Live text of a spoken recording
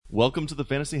Welcome to the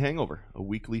Fantasy Hangover, a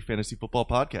weekly fantasy football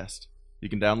podcast. You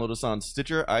can download us on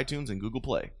Stitcher, iTunes, and Google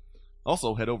Play.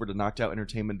 Also, head over to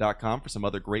knockedoutentertainment.com for some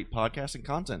other great podcasting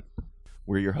content.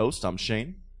 We're your hosts. I'm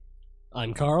Shane.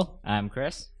 I'm Carl. I'm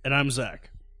Chris. And I'm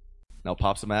Zach. Now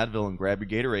pop some Advil and grab your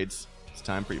Gatorades. It's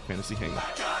time for your Fantasy Hangover.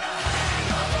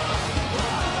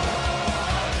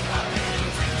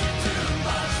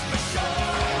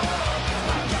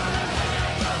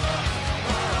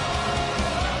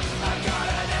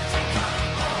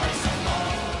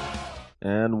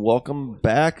 And welcome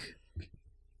back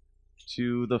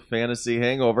to the Fantasy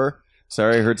Hangover.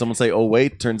 Sorry, I heard someone say, oh,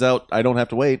 wait. Turns out I don't have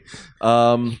to wait.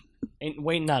 Ain't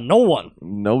waiting on no one.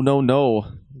 No.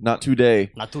 Not today.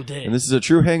 Not today. And this is a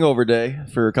true hangover day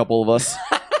for a couple of us.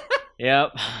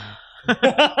 Yep.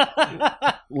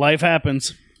 Life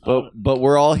happens. But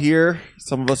we're all here.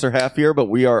 Some of us are half here, but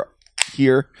we are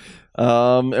here.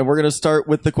 And we're going to start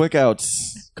with the quick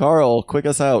outs. Carl, quick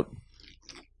us out.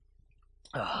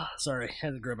 Sorry,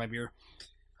 had to grab my beer.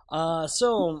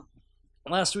 So,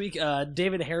 last week,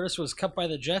 David Harris was cut by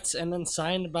the Jets and then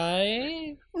signed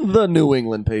by... The New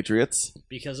England Patriots.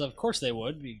 Because of course they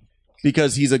would.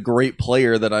 Because he's a great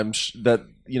player that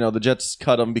the Jets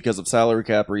cut him because of salary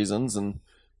cap reasons, and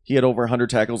he had over 100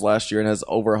 tackles last year and has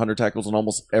over 100 tackles in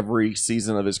almost every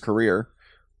season of his career.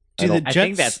 I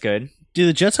think that's good. Do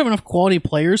the Jets have enough quality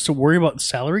players to worry about the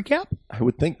salary cap? I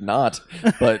would think not,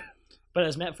 but... But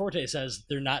as Matt Forte says,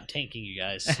 they're not tanking you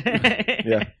guys.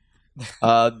 Yeah.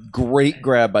 Great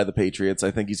grab by the Patriots.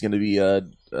 I think he's going to be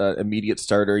an immediate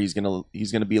starter. He's going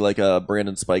to be like a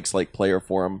Brandon Spikes-like player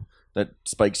for him that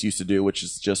Spikes used to do, which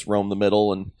is just roam the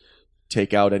middle and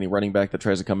take out any running back that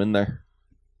tries to come in there.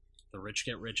 The rich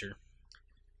get richer.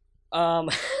 Dan,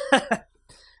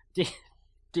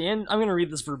 I'm going to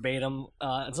read this verbatim.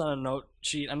 It's on a note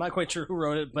sheet. I'm not quite sure who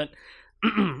wrote it, but,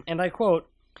 and I quote,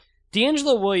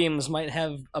 D'Angelo Williams might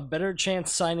have a better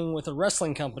chance signing with a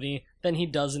wrestling company than he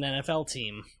does an NFL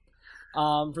team.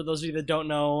 For those of you that don't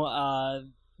know,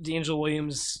 D'Angelo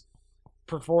Williams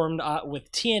performed with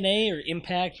TNA or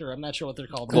Impact, or I'm not sure what they're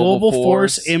called. Global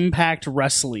Force Impact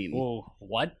Wrestling. Whoa,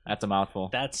 what? That's a mouthful.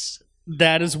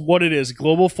 That is what it is.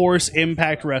 Global Force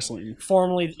Impact Wrestling.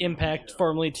 Formerly Impact,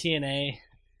 formerly TNA.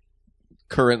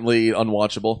 Currently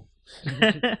unwatchable.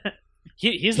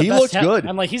 He's the he best looked good.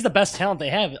 I'm like, he's the best talent they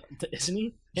have, isn't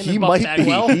he? He might be.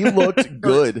 He looked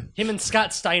good. Him and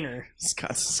Scott Steiner.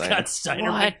 Scott Steiner.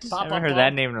 What? I haven't heard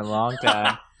that name in a long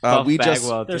time.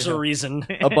 There's a reason.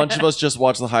 A bunch of us just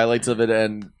watched the highlights of it,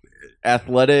 and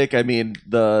athletic. I mean,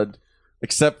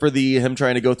 except for him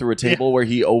trying to go through a table where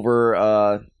he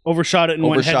overshot it and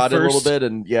went head overshot it a first. little bit,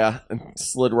 and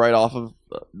slid right off of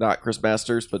not Chris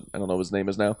Masters, but I don't know what his name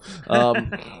is now.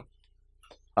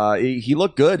 He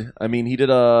looked good. I mean, he did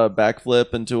a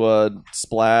backflip into a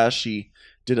splash. He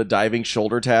did a diving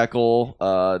shoulder tackle.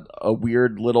 A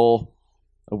weird little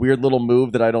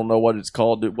move that I don't know what it's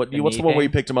called. What's the one where you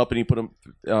picked him up and he put him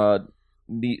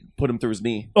through his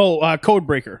knee? Oh, code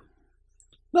breaker.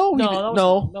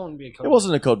 That wouldn't be a code. It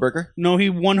wasn't a code breaker. No, he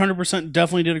 100%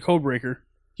 definitely did a code breaker.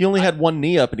 He only had one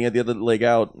knee up and he had the other leg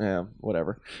out. Yeah,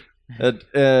 whatever.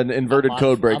 An inverted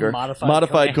code breaker.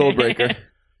 Modified code breaker.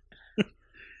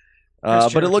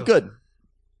 But it looked good.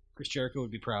 Chris Jericho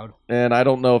would be proud. And I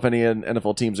don't know if any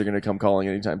NFL teams are going to come calling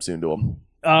anytime soon to him.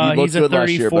 He's a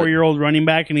 34-year-old running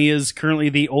back, and he is currently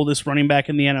the oldest running back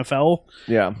in the NFL.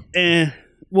 Yeah.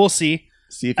 We'll see.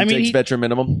 See if he takes veteran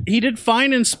minimum. He did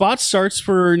fine in spot starts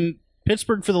for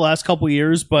Pittsburgh for the last couple of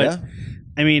years, but, yeah.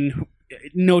 I mean,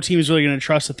 no team is really going to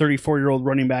trust a 34-year-old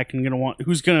running back and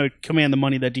who's going to command the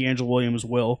money that D'Angelo Williams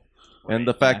will. And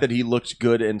the fact that he looked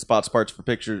good in spot starts for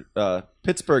Pittsburgh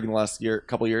in the last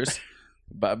couple years.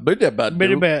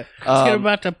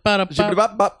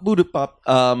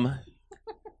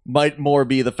 Might more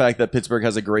be the fact that Pittsburgh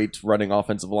has a great running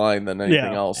offensive line than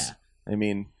anything else. Yeah. I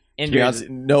mean, to be honest,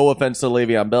 no offense to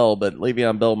Le'Veon Bell, but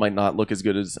Le'Veon Bell might not look as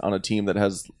good as on a team that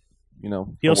has,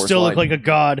 he'll still look like a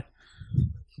god.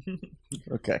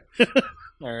 Okay.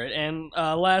 All right, and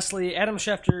lastly, Adam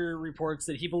Schefter reports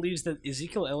that he believes that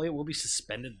Ezekiel Elliott will be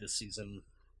suspended this season.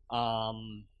 I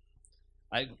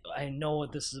know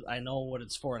what this is. I know what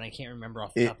it's for, and I can't remember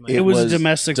off the top of my head. It was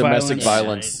domestic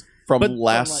violence from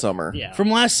last summer. Yeah. From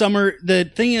last summer. The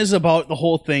thing is about the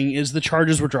whole thing is the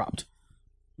charges were dropped.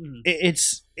 Mm-hmm.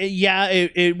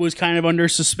 It was kind of under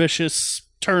suspicious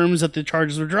terms that the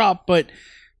charges were dropped, but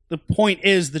the point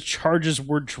is the charges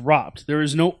were dropped. There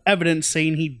is no evidence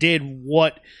saying he did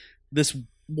what this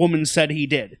woman said he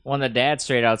did. Well, the dad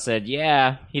straight out said,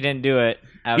 yeah, he didn't do it.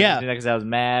 I was just doing that because I was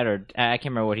mad, or I can't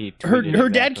remember what he tweeted. Her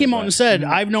dad came out and said,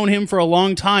 I've known him for a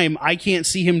long time. I can't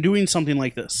see him doing something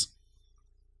like this.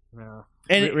 Yeah.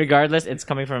 And Regardless, it's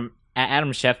coming from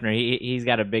Adam Schefter. He's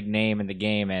got a big name in the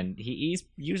game, and he's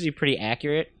usually pretty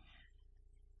accurate.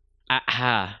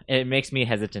 It makes me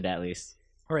hesitant, at least.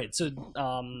 All right, so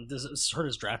does it hurt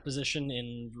his draft position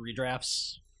in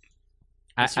redrafts?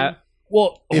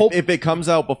 well, If it comes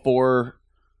out before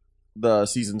the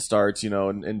season starts,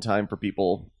 in time for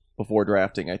people before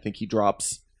drafting, I think he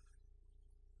drops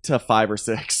to 5 or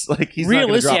 6. Like he's not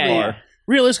going to drop far.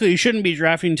 Realistically, you shouldn't be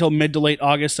drafting until mid to late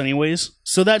August anyways.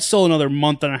 So that's still another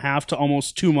month and a half to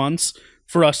almost 2 months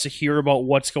for us to hear about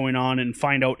what's going on and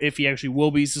find out if he actually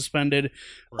will be suspended.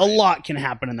 Right. A lot can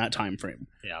happen in that time frame.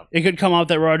 Yeah. It could come out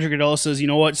that Roger Goodell says, you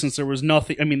know what, since there was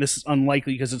nothing, I mean, this is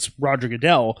unlikely because it's Roger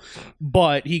Goodell,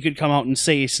 but he could come out and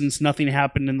say, since nothing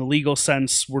happened in the legal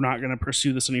sense, we're not going to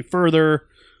pursue this any further.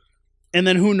 And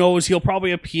then who knows, he'll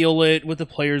probably appeal it with the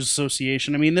Players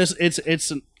Association. I mean,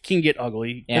 it's can get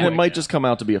ugly. Yeah. And it might just come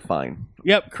out to be a fine.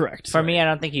 Yep, correct. For me, I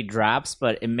don't think he drops,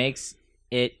 but it makes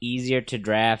it easier to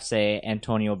draft, say,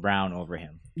 Antonio Brown over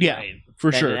him. Yeah, Right.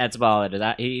 for sure. That's about all it is.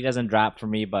 He doesn't drop for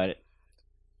me, but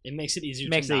It makes it easier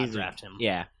makes to it not easier. draft him.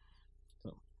 Yeah.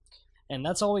 And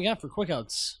that's all we got for quick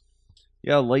outs.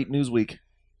 Yeah, late news week.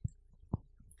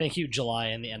 Thank you, July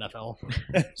and the NFL.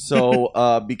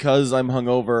 So because I'm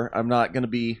hungover, I'm not going to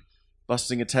be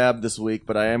busting a tab this week,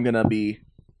 but I am going to be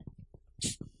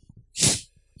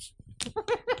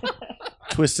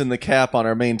twisting the cap on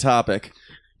our main topic,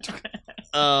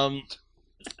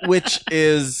 which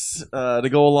is to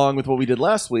go along with what we did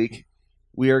last week.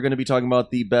 We are going to be talking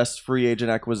about the best free agent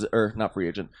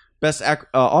best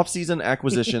off-season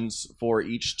acquisitions for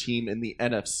each team in the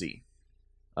NFC.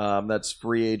 That's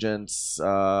free agents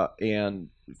and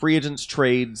free agents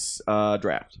trades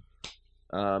draft.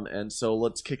 And so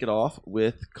let's kick it off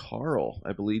with Carl.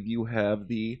 I believe you have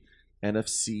the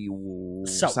NFC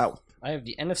South. I have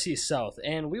the NFC South,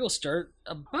 and we will start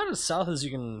about as south as you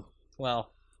can.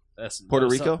 Well, that's Puerto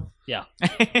that's Rico? Yeah,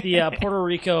 the Puerto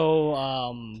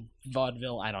Rico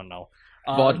vaudeville. I don't know.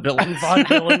 Vaudevillains.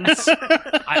 Vaudevillains.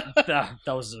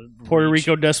 That was a Puerto reach.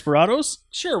 Rico Desperados?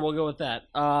 Sure, we'll go with that.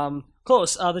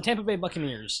 Close. The Tampa Bay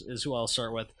Buccaneers is who I'll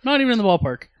start with. Not even in the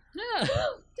ballpark. Yeah,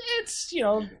 it's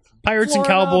Pirates and Florida,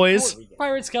 Cowboys.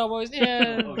 Pirates, Cowboys.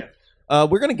 Yeah. Okay.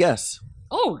 We're going to guess.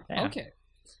 Oh, Yeah. okay.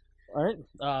 All right.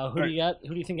 Who do you got?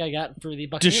 Who do you think I got for the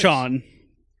Buccaneers? Deshaun.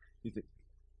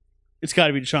 It's got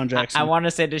to be Deshaun Jackson. I want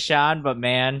to say Deshaun, but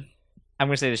man, I'm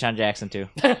going to say Deshaun Jackson too.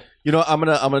 I'm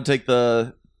gonna take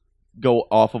go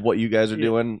off of what you guys are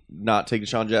doing, not take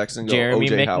Deshaun Jackson, go Jeremy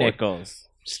OJ Howard. McNichols.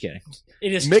 Just kidding.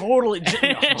 It is Mick- totally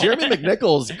Jeremy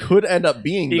McNichols could end up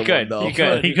being He the could, one, though. he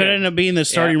could. he could end up being the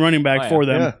starting running back Oh, yeah. for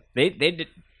them. Yeah. They did.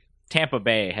 Tampa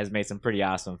Bay has made some pretty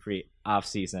awesome free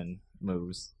off-season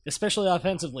moves. especially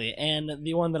offensively. And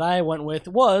the one that I went with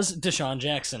was Deshaun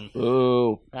Jackson.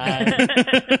 Ooh,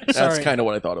 that's Sorry. kind of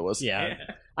what I thought it was. Yeah.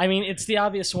 I mean, it's the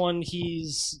obvious one.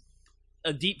 He's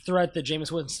a deep threat that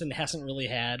Jameis Winston hasn't really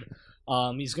had.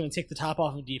 He's going to take the top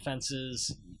off of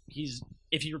defenses.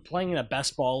 If you're playing in a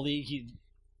best ball league,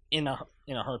 in a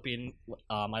heartbeat,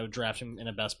 I would draft him in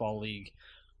a best ball league.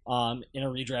 In a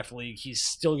redraft league, he's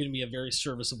still going to be a very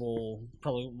serviceable,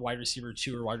 probably wide receiver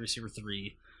 2 or wide receiver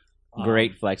 3.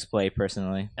 Great flex play,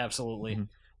 personally. Absolutely.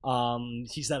 Mhm.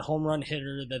 He's that home run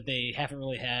hitter that they haven't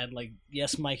really had. Like,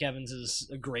 yes, Mike Evans is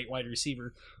a great wide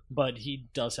receiver, but he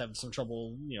does have some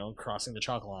trouble, crossing the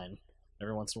chalk line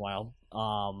every once in a while.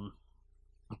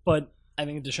 But I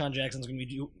think Deshaun Jackson's going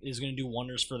to do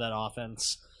wonders for that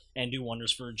offense and do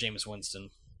wonders for Jameis Winston.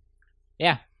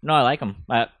 Yeah, no, I like him.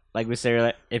 Like we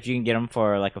said, if you can get him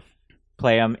for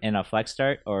play him in a flex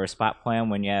start or a spot play him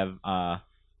when you have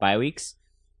bye weeks,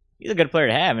 he's a good player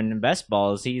to have. And in best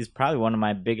balls, he's probably one of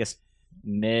my biggest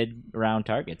mid-round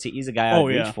targets. He's a guy I'd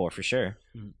reach for sure.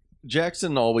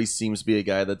 Jackson always seems to be a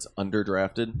guy that's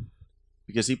underdrafted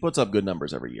because he puts up good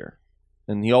numbers every year.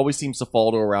 And he always seems to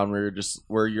fall to a round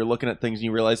where you're looking at things and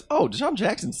you realize, oh, Deshaun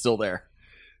Jackson's still there.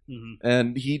 Mm-hmm.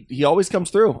 And he always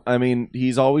comes through. I mean,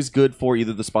 he's always good for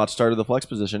either the spot start or the flex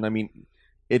position. I mean,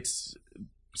 it's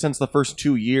since the first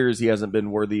 2 years he hasn't been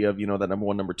worthy of, that number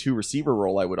 1, number 2 receiver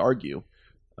role, I would argue.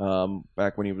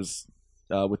 Back when he was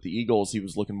with the Eagles, he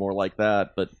was looking more like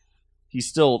that, but he's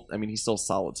still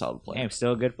solid player. Yeah, he's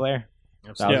still a good player.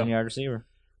 1,000-yard receiver.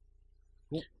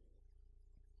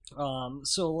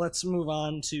 So let's move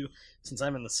on to, since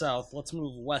I'm in the South, let's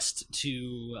move west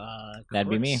to That'd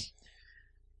be me.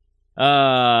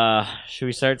 Chris. Should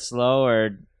we start slow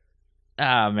or?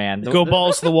 Oh man, Go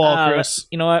balls to the wall, Chris.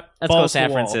 You know what? Let's Balls go to the San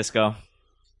wall. Francisco.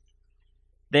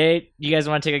 You guys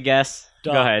want to take a guess?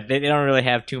 Duh. Go ahead. They don't really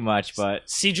have too much, but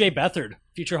C.J. Beathard,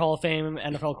 future Hall of Fame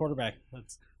NFL quarterback.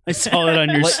 I saw that on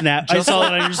your snap. I just- saw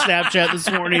that on your Snapchat this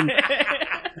morning.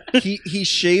 He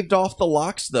shaved off the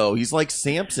locks though. He's like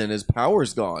Samson. His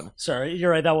power's gone. Sorry,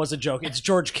 you're right. That was a joke. It's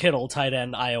George Kittle, tight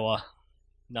end, Iowa.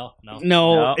 No.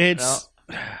 No, it's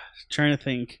trying to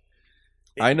think.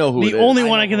 I know who. The it is. only I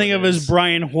one know I can who think it of is is.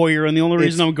 Brian Hoyer, and the only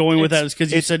reason I'm going with that is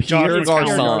because you it's said Josh Pierre It's Pierre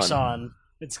Garçon. Garçon.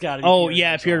 It's got to be. Oh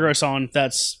Pierre Garçon.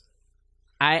 That's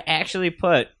I actually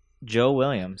put Joe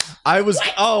Williams. I was.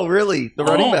 Oh, really? The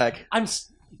running Oh. back.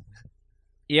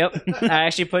 Yep, I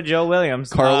actually put Joe Williams.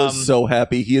 Carl is so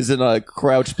happy. He is in a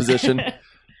crouch position.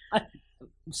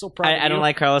 I'm so proud. I don't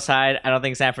like Carlos Hyde. I don't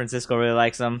think San Francisco really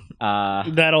likes him.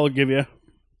 that I'll give you.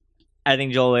 I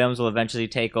think Joel Williams will eventually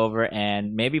take over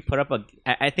and maybe put up a.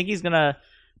 I think he's gonna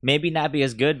maybe not be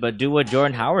as good, but do what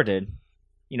Jordan Howard did.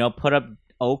 Put up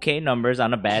okay numbers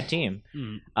on a bad team.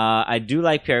 I do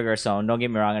like Pierre Garçon. Don't get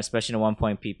me wrong, especially in a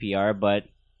 1-point PPR, but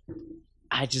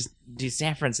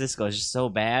San Francisco is just so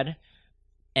bad.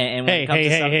 And when it comes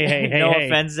to no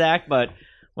offense, Zach, but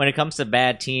when it comes to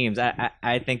bad teams,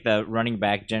 I think the running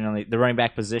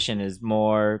back position is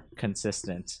more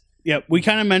consistent. Yeah, we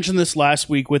kind of mentioned this last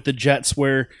week with the Jets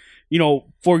where,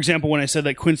 for example, when I said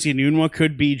that Quincy Enunwa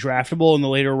could be draftable in the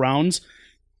later rounds,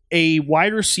 a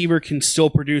wide receiver can still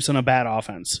produce on a bad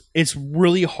offense. It's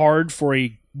really hard for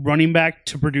a running back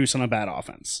to produce on a bad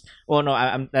offense. Well,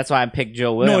 no, that's why I picked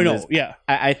Joe Williams. No, yeah.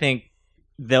 I think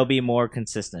they'll be more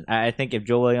consistent. I think if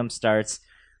Joe Williams starts,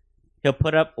 he'll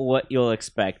put up what you'll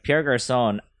expect. Pierre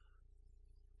Garçon,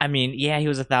 I mean, yeah, he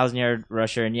was a 1,000-yard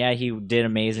rusher, and yeah, he did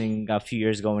amazing a few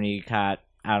years ago when he caught,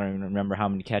 I don't even remember how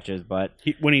many catches, but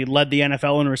When he led the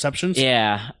NFL in receptions?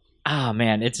 yeah. Oh,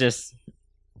 man, it's just...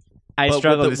 I But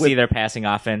struggle with to see their passing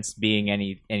offense being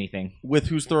anything. With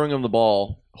who's throwing him the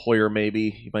ball, Hoyer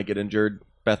maybe. He might get injured.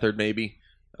 Beathard maybe.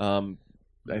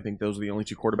 I think those are the only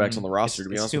two quarterbacks on the roster, to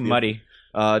be It's honest too with you. muddy.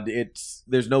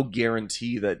 There's no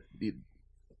guarantee that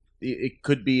it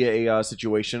could be a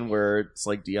situation where it's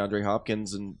like DeAndre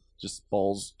Hopkins and just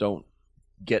balls don't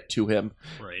get to him.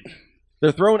 Right.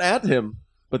 They're thrown at him,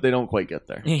 but they don't quite get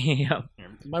there. Yeah.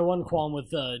 My one qualm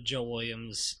with Joe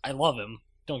Williams, I love him.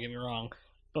 Don't get me wrong,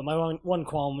 but my one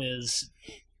qualm is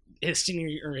his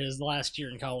senior or his last year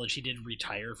in college. He did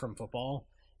retire from football,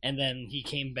 and then he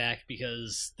came back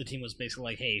because the team was basically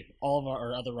like, "Hey, all of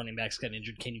our other running backs got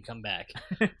injured. Can you come back?"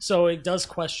 So it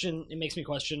makes me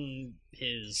question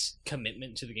his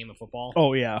commitment to the game of football.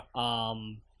 Oh, yeah.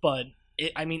 But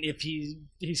if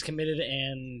he's committed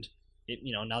and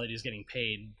now that he's getting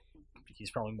paid,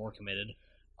 he's probably more committed.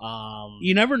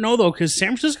 You never know, though, because San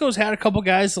Francisco's had a couple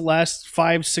guys the last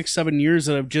 5, 6, 7 years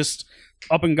that have just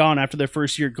up and gone after their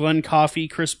first year. Glenn Coffey,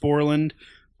 Chris Borland.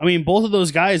 I mean, both of those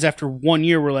guys after 1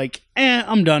 year were like,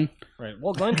 I'm done. Right.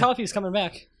 Well, Glenn Coffey's coming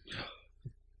back.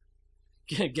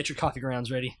 Get your coffee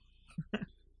grounds ready.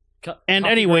 And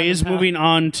Coffee anyways, ground moving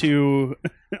on to...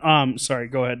 sorry,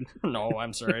 go ahead. No,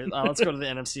 I'm sorry. Let's go to the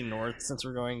NFC North since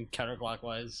we're going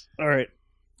counterclockwise. All right.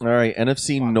 All right,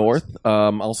 NFC North.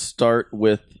 I'll start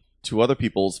with two other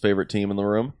people's favorite team in the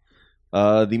room,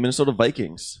 the Minnesota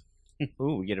Vikings.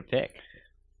 Ooh, we get a pick.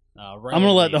 I'm going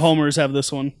to let the homers have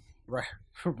this one.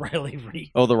 Riley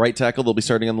Reed. Oh, the right tackle. They'll be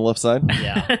starting on the left side.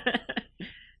 Yeah.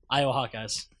 Iowa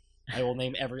Hawkeyes. I will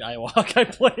name every Iowa Hawkeye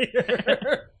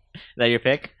player. Is that your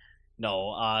pick?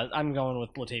 No, I'm going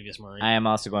with Latavius Murray. I am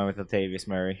also going with Latavius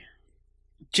Murray.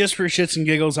 Just for shits and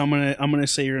giggles, I'm gonna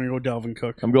say you're gonna go Dalvin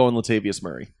Cook. I'm going Latavius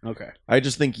Murray. Okay. I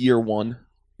just think year one,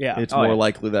 Yeah. it's Oh, more yeah.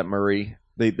 likely that Murray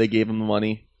they gave him the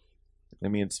money. I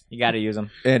mean, it's You got to use him.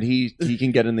 and he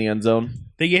can get in the end zone.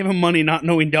 They gave him money not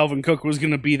knowing Dalvin Cook was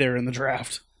gonna be there in the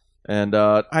draft. And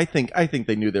I think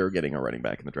they knew they were getting a running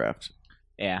back in the draft.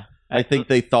 Yeah. I think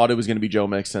they thought it was going to be Joe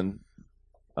Mixon.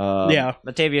 Yeah.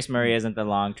 Latavius Murray isn't the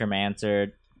long-term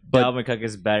answer. But- Dalvin Cook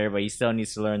is better, but he still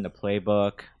needs to learn the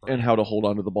playbook, and how to hold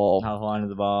on to the ball. how to hold on to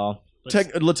the ball.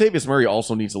 Latavius Murray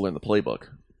also needs to learn the playbook.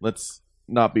 Let's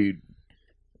not be.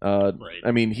 Right.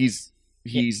 I mean, he's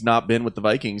not been with the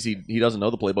Vikings. He doesn't know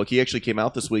the playbook. He actually came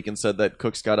out this week and said that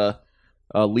Cook's got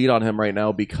a lead on him right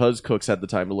now because Cook's had the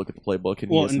time to look at the playbook,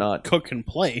 and he is and not. Cook can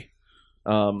play.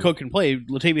 Cook can play.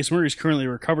 Latavius Murray is currently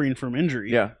recovering from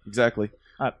injury. Yeah, exactly.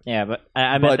 Yeah, but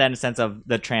I meant that in the sense of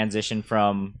the transition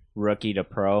from rookie to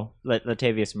pro.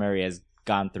 Latavius Murray has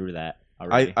gone through that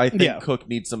already. I think Yeah. Cook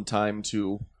needs some time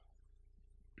to.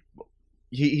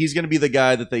 He's going to be the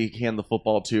guy that they hand the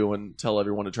football to and tell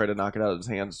everyone to try to knock it out of his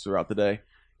hands throughout the day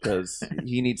because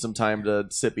he needs some time to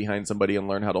sit behind somebody and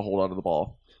learn how to hold on to the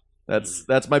ball.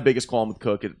 That's my biggest qualm with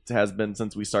Cook. It has been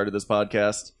since we started this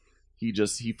podcast.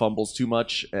 He fumbles too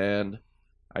much, and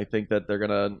I think that they're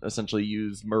going to essentially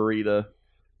use Murray to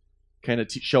kind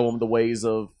of show him the ways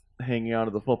of hanging on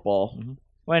to the football.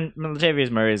 When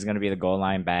Latavius Murray is going to be the goal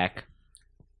line back,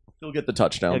 He'll get the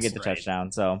touchdowns. he'll get the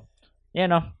touchdown. So,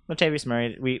 Latavius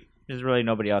Murray. There's really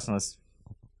nobody else unless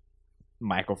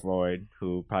Michael Floyd,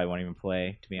 who probably won't even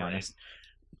play, to be honest.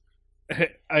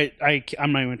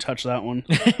 I'm not even touch that one.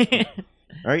 All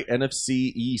right,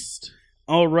 NFC East.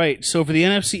 All right, so for the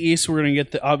NFC East, we're going to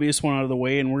get the obvious one out of the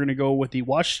way, and we're going to go with the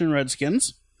Washington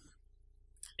Redskins.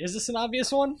 Is this an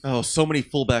obvious one? Oh, so many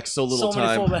fullbacks, so little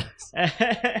time. Many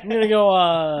fullbacks. I'm gonna go.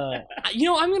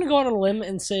 I'm gonna go on a limb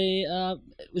and say,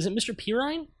 is it Mr.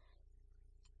 Pirine?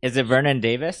 Is it Vernon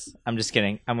Davis? I'm just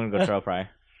kidding. I'm going to go Terrell Pryor.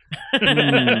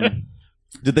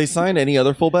 Did they sign any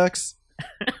other fullbacks?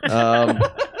 I'm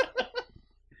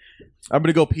going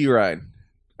to go P. Ryan.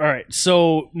 All right,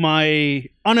 so my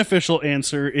unofficial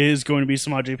answer is going to be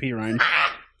Samaje Perine,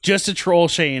 just to troll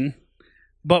Shane.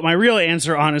 But my real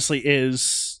answer, honestly,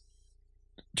 is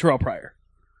Terrell Pryor.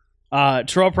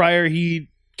 Terrell Pryor, he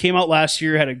came out last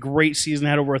year, had a great season,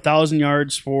 had over 1,000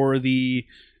 yards for the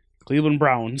Cleveland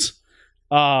Browns.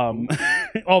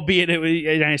 Albeit,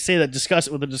 and I say that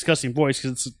with a disgusting voice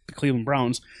because it's the Cleveland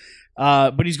Browns.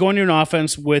 But he's going to an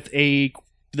offense with the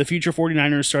future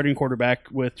 49ers starting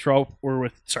quarterback with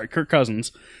Kirk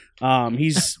Cousins.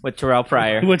 He's with Terrell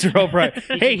Pryor. With Terrell Pryor.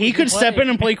 Hey, he could step in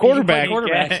and play quarterback.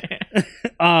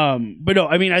 But no,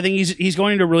 I mean, I think he's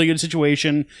going into a really good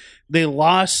situation. They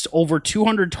lost over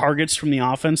 200 targets from the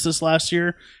offense this last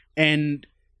year, and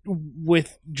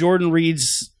with Jordan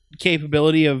Reed's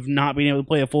capability of not being able to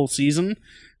play a full season,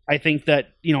 I think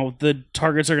that the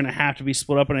targets are going to have to be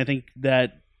split up, and I think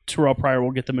that Terrell Pryor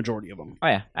will get the majority of them. Oh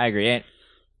yeah, I agree.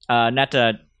 Not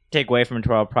to take away from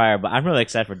Terrell Pryor, but I'm really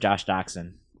excited for Josh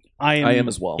Doxson. I am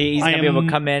as well. He's going to be able to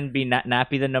come in, not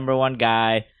be the number one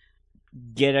guy,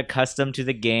 get accustomed to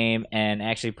the game, and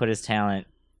actually put his talent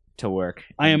to work.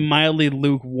 I am mildly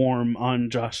lukewarm on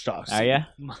Josh Doxson. Are you?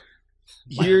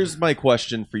 Here's my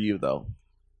question for you, though.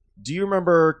 Do you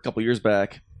remember a couple years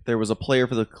back, there was a player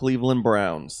for the Cleveland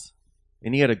Browns,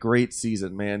 and he had a great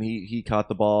season, man. He caught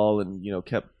the ball and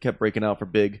kept breaking out for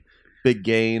big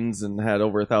gains and had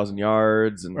over 1,000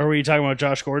 yards. And are we talking about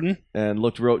Josh Gordon? And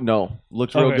looked real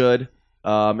good.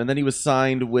 And then he was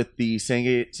signed with the San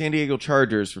Diego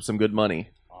Chargers for some good money,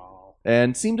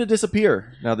 and seemed to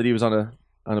disappear now that he was on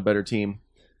a better team.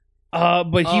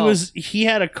 But he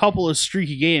had a couple of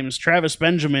streaky games. Travis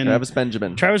Benjamin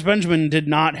did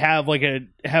not have a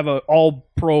all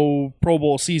pro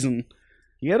Bowl season.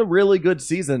 He had a really good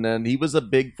season, and he was a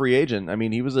big free agent. I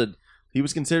mean, he was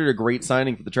considered a great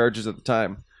signing for the Chargers at the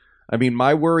time. I mean,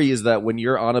 my worry is that when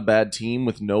you're on a bad team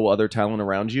with no other talent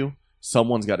around you,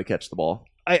 someone's got to catch the ball.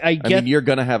 I mean, you're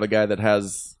going to have a guy that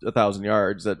has 1,000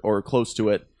 yards or close to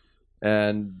it,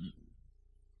 and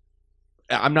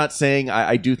I'm not saying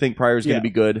I do think Pryor's going to be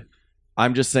good.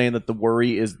 I'm just saying that the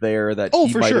worry is there that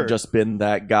he might have just been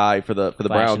that guy for the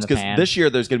Browns. Because this year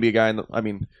there's going to be a guy I'm not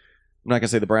going to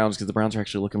say the Browns because the Browns are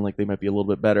actually looking like they might be a little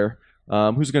bit better.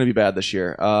 Who's going to be bad this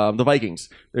year? The Vikings.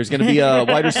 There's going to be a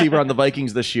wide receiver on the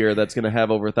Vikings this year that's going to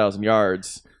have over 1,000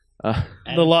 yards. The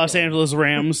Los Angeles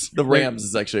Rams. The Rams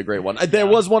is actually a great one. There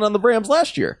was one on the Rams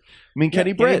last year. I mean,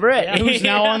 Kenny Britt, who's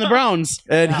now on the Browns.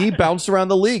 And he bounced around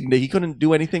the league. He couldn't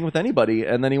do anything with anybody.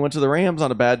 And then he went to the Rams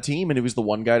on a bad team, and he was the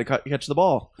one guy to catch the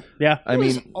ball. Yeah. I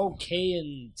mean, okay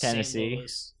in Tennessee. St.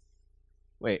 Louis.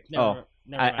 Wait.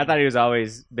 I thought he was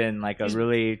always been like he was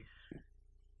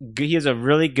a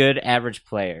really good average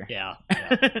player. Yeah.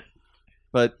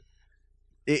 But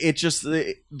it just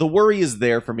the worry is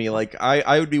there for me. Like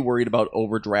I would be worried about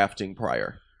overdrafting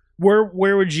Pryor.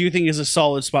 Where would you think is a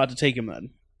solid spot to take him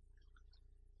then?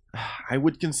 I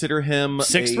would consider him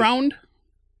sixth round.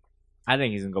 I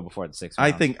think he's gonna go before the 6th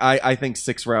round. I think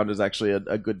 6th round is actually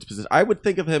a good position. I would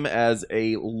think of him as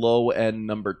a low end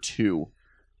number 2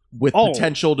 with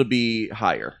potential to be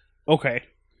higher. Okay.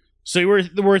 So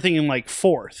we're thinking like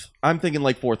 4th. I'm thinking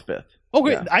like 4th, 5th.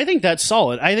 Okay, Yeah. I think that's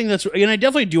solid. I think that's, and I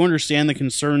definitely do understand the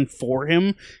concern for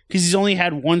him because he's only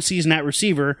had one season at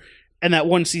receiver, and that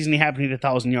one season he happened to hit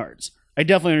 1,000 yards. I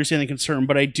definitely understand the concern,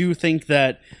 but I do think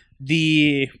that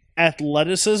the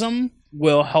athleticism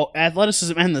will help,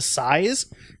 athleticism and the size,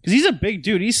 because he's a big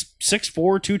dude. He's 6'4",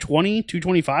 220,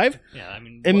 225. Yeah, I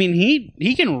mean,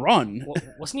 he can run.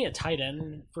 Wasn't he a tight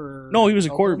end for? No, he was a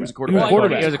quarterback. He was a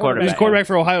quarterback. He was a quarterback. He was a quarterback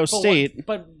for Ohio State.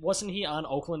 But wasn't he on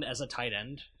Oakland as a tight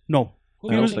end? No.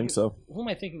 I don't think so. Who am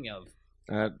I thinking of?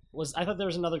 I thought there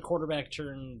was another quarterback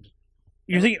turned.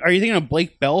 Are you thinking of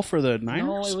Blake Bell for the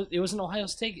Niners? No, it was an Ohio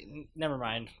State. Never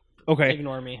mind. Okay.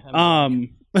 Ignore me.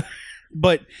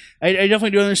 But I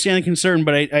definitely do understand the concern,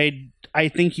 but I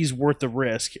think he's worth the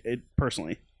risk,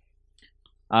 personally.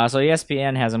 So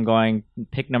ESPN has him going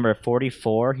pick number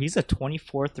 44. He's a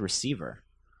 24th receiver.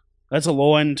 That's a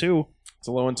low end too. It's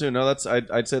a low one too. No, I'd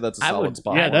say that's a I solid would-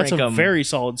 spot. Yeah, that's a rank 'em- very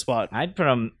solid spot. I'd put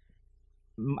him,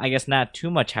 I guess, not too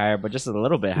much higher, but just a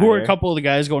little bit higher. Who are a couple of the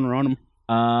guys going around him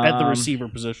at the Um, receiver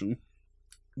position?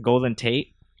 Golden Tate.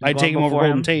 is I'd going take him over before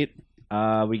Golden Tate.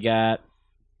 We got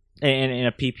in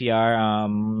a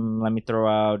PPR. Let me throw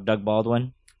out Doug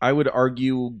Baldwin. I would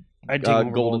argue I'd take him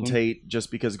over Golden Baldwin. Tate, just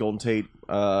because Golden Tate,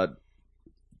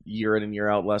 year in and year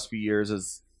out, last few years,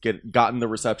 has gotten the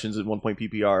receptions at 1 point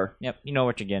PPR. Yep, you know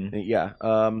what you're getting. Yeah.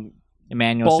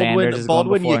 Emmanuel Sanders is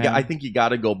Baldwin. going before him. I think you got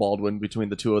to go Baldwin between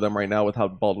the two of them right now with how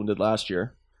Baldwin did last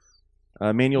year.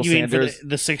 Emmanuel You mean for Sanders.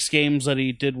 the 6 games that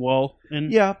he did well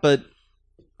in? Yeah, but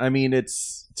I mean,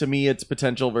 to me, it's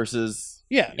potential versus.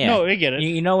 Yeah, Yeah. no, I get it.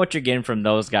 You know what you're getting from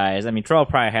those guys. I mean, Terrell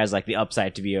probably has like the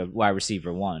upside to be a wide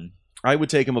receiver 1. I would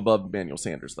take him above Emmanuel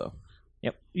Sanders, though.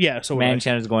 Yeah, so Emmanuel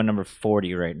Sanders is going number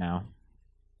 40 right now.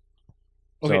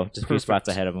 So Okay, just a few perfect. spots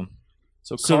ahead of him.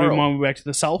 So, So do we Carl, want to move back to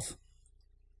the south?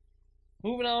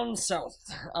 Moving on south.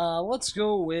 Let's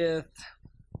go with.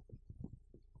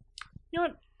 You know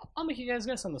what? I'll make you guys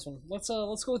guess on this one. Let's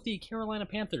go with the Carolina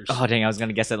Panthers. Oh dang, I was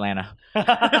gonna guess Atlanta.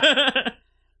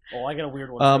 Oh, I got a weird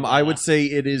one. for I Atlanta. would say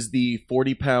it is the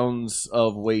 40 pounds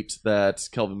of weight that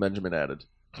Kelvin Benjamin added.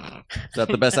 Is that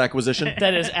the best acquisition?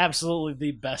 That is absolutely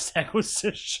the best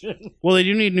acquisition. Well, they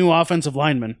do need new offensive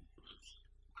linemen.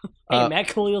 Hey, Matt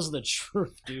Khalil's the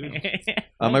truth, dude.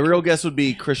 My real guess would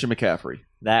be Christian McCaffrey.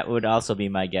 That would also be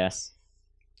my guess.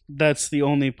 That's the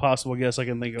only possible guess I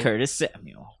can think of. Curtis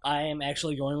Samuel. I am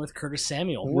actually going with Curtis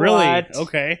Samuel. Really? What?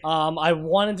 Okay. I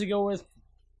wanted to go with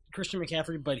Christian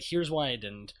McCaffrey, but here's why I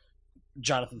didn't.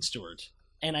 Jonathan Stewart.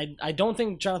 And I don't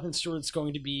think Jonathan Stewart's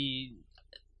going to be...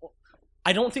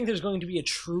 I don't think there's going to be a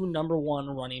true number 1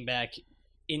 running back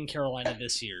in Carolina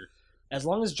this year. As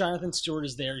long as Jonathan Stewart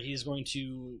is there, he's going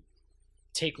to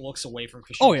take looks away from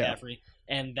Christian McCaffrey,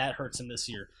 and that hurts him this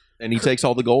year. And he takes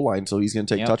all the goal line, so he's going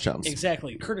to take Yep. touchdowns.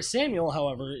 Exactly. Curtis Samuel,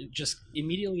 however, just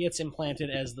immediately gets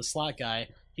implanted as the slot guy.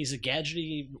 He's a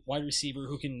gadgety wide receiver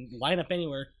who can line up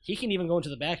anywhere. He can even go into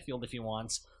the backfield if he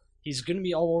wants. He's going to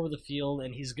be all over the field,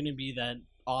 and he's going to be that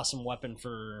awesome weapon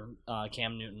for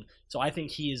Cam Newton. So I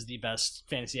think he is the best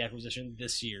fantasy acquisition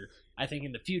this year. I think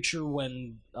in the future,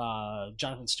 when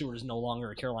Jonathan Stewart is no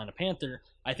longer a Carolina Panther,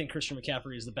 I think Christian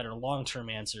McCaffrey is the better long-term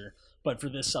answer. But for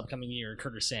this upcoming year,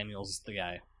 Curtis Samuel's the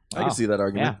guy. I can see that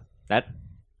argument. Yeah, that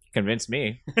convinced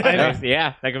me. I-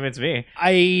 Yeah, that convinced me.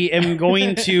 I am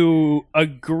going to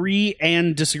agree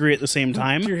and disagree at the same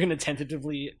time. You're going to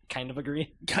tentatively kind of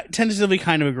agree? Tentatively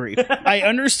kind of agree. I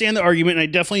understand the argument, and I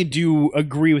definitely do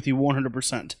agree with you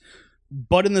 100%.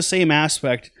 But in the same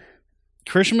aspect,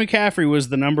 Christian McCaffrey was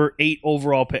the number 8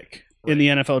 overall pick in the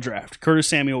NFL draft. Curtis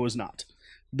Samuel was not.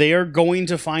 They are going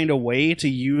to find a way to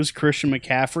use Christian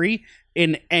McCaffrey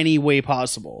in any way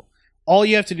possible. All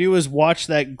you have to do is watch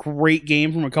that great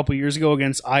game from a couple years ago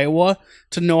against Iowa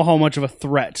to know how much of a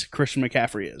threat Christian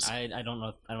McCaffrey is. I don't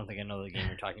know. I don't think I know the game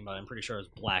you're talking about. I'm pretty sure I was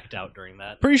blacked out during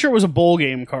that. Pretty sure it was a bowl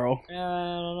game, Carl. I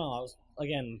don't know. I was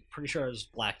pretty sure I was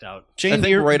blacked out. I James,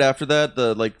 think right after that,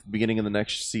 the beginning of the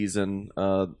next season,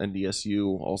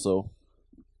 NDSU also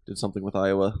did something with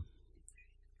Iowa.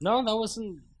 No, that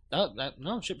wasn't.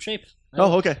 No, ship shape.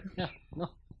 Oh, okay. Yeah, no.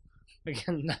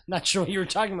 Again, not sure what you were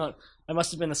talking about. I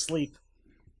must have been asleep.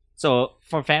 So,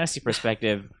 from fantasy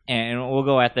perspective, and we'll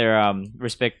go at their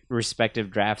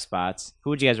respective draft spots.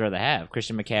 Who would you guys rather have?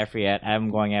 Christian McCaffrey at I'm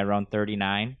going at around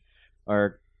 39,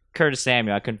 or Curtis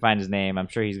Samuel? I couldn't find his name. I'm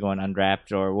sure he's going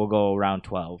undrafted, or we'll go around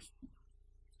 12.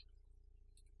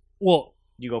 well,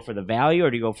 Do you go for the value,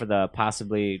 or do you go for the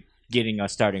possibly getting a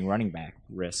starting running back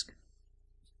risk?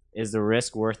 Is the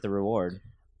risk worth the reward?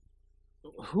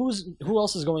 Who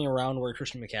else is going around where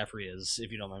Christian McCaffrey is?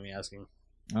 If you don't mind me asking.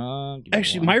 Give me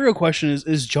actually, one. my real question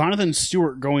is Jonathan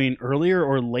Stewart going earlier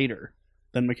or later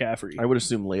than McCaffrey? I would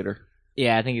assume later.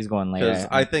 Yeah, I think he's going Because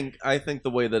later. I think the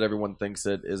way that everyone thinks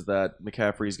it is that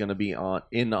McCaffrey's going to be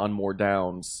on more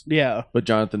downs, Yeah. but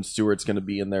Jonathan Stewart's going to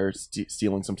be in there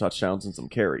stealing some touchdowns and some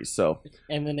carries. So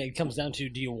And then it comes down to: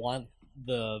 do you want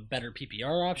the better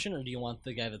PPR option, or do you want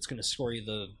the guy that's going to score you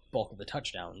the bulk of the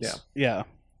touchdowns? Yeah. Yeah.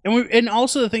 And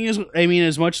also the thing is, I mean,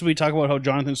 as much as we talk about how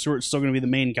Jonathan Stewart's still going to be the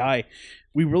main guy,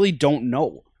 we really don't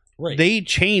know. Right. They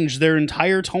changed their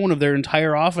entire tone of their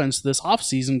entire offense this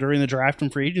offseason during the draft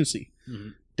and free agency.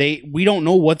 Mhm. We don't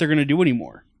know what they're going to do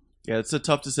anymore. yeah, it's a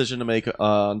tough decision to make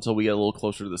until we get a little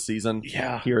closer to the season.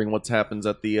 Yeah. Hearing what happens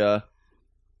at the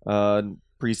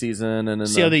preseason and in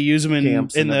See how they use them in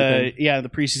camps and the everything. the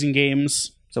preseason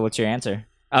games. So what's your answer?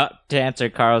 To answer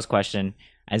Carl's question,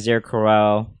 Isaiah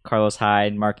Crowell, Carlos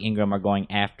Hyde, Mark Ingram are going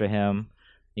after him.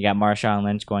 You got Marshawn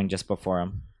Lynch going just before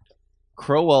him.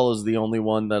 Crowell is the only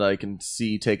one that I can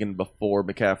see taken before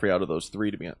McCaffrey out of those three.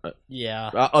 To be Yeah.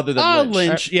 other than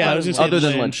Lynch. Yeah, I was gonna say Other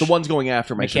than Lynch, the one's going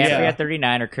after him. I should McCaffrey say. at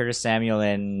 39 or Curtis Samuel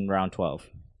in round 12.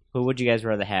 Who would you guys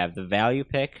rather have? The value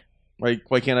pick? Why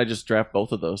can't I just draft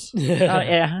both of those? Oh,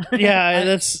 yeah.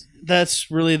 Yeah,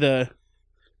 that's really the.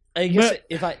 I guess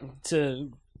if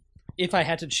I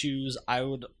had to choose, I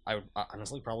would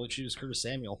honestly probably choose Curtis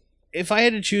Samuel. If I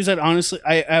had to choose, I would honestly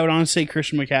say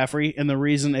Christian McCaffrey, and the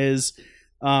reason is,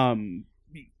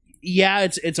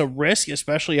 it's a risk,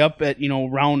 especially up at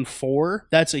round 4.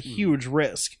 That's a huge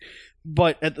risk,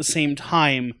 but at the same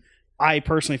time, I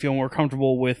personally feel more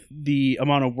comfortable with the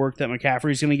amount of work that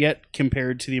McCaffrey's going to get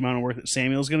compared to the amount of work that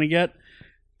Samuel's going to get,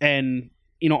 and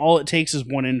all it takes is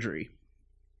one injury.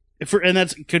 And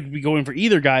that's could be going for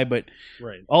either guy, but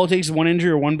Right. all it takes is one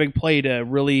injury or one big play to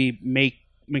really make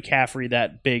McCaffrey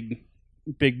that big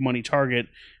money target,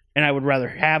 and I would rather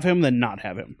have him than not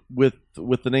have him. With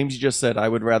the names you just said, I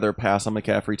would rather pass on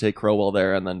McCaffrey, take Crowell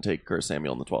there, and then take Curtis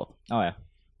Samuel in the 12th. Oh, yeah.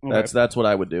 Okay. That's what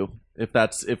I would do. If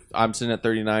I'm sitting at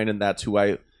 39 and that's who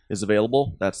is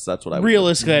available, that's what I would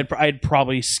Realistically, I'd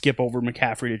probably skip over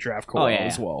McCaffrey to draft Crowell yeah.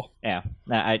 as well. Yeah.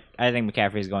 No, I think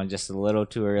McCaffrey's going just a little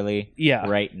too early Yeah.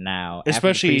 right now.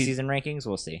 Especially- After the preseason rankings,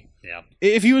 we'll see. Yeah.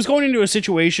 If he was going into a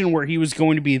situation where he was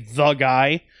going to be the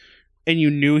guy, and you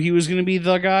knew he was going to be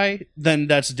the guy, then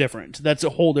that's different. That's a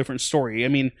whole different story. I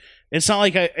mean, it's not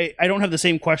like I don't have the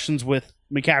same questions with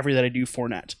McCaffrey that I do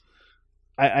Fournette.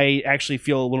 I actually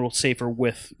feel a little safer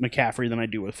with McCaffrey than I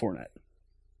do with Fournette.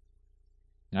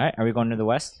 All right. Are we going to the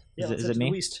West? Yeah, Is let's it head to me?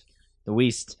 the West. The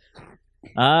West.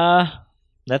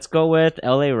 Let's go with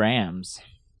LA Rams.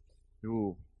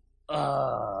 Ooh.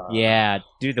 Yeah,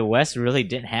 dude, the West really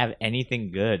didn't have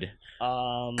anything good.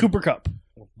 Cooper Kupp.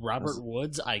 Robert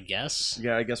Woods, I guess.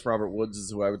 Yeah, I guess Robert Woods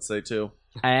is who I would say too.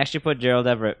 I actually put Gerald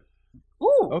Everett.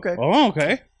 Ooh. Okay. Oh,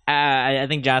 okay. I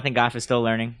think Jonathan Goff is still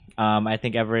learning. I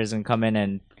think Everett is going to come in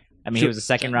and, he was a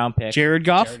second round pick. Jared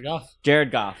Goff? Jared Goff.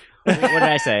 Jared Goff. What did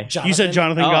I say? You said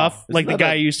Jonathan Oh, Goff, like the that guy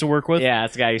a- I used to work with, Yeah,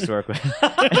 that's the guy I used to work with.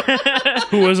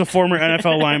 who was a former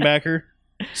NFL linebacker,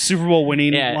 Super Bowl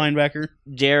winning Yeah. linebacker.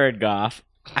 Jared Goff.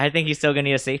 I think he's still going to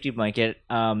need a safety blanket.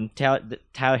 Tyler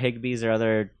Higbee's their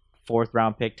other fourth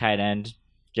round pick tight end.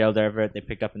 Gerald Everett they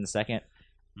picked up in the second.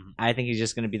 Mhm. I think he's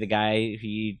just going to be the guy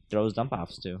he throws dump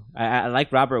offs to. I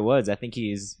like Robert Woods. I think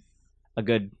he's a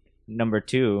good number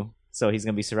 2. So he's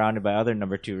going to be surrounded by other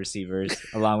number 2 receivers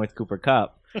along with Cooper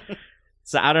Kupp.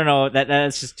 So I don't know.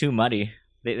 That's just too muddy.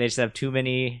 They just have too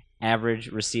many average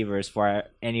receivers for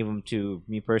any of them to,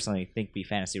 me personally, think be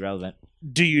fantasy relevant.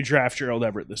 Do you draft Gerald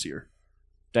Everett this year?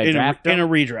 Do I draft in him? a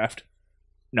redraft?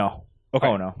 No. Okay.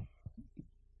 Oh, no.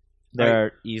 There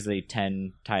are easily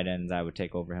 10 tight ends I would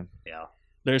take over him. Yeah.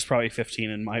 There's probably 15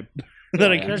 in my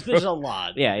that I Yeah. can There's a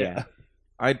lot. Yeah.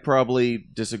 I'd probably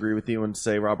disagree with you and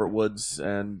say Robert Woods,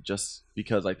 and just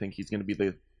because I think he's going to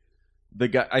be the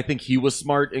guy. I think he was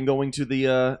smart in going to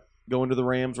the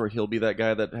Rams, where he'll be that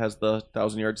guy that has the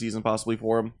 1,000-yard season possibly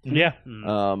for him. Yeah.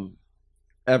 Mm.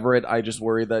 Everett, I just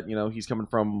worry that he's coming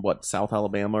from South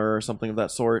Alabama or something of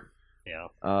that sort. Yeah.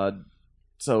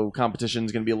 So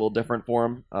competition's going to be a little different for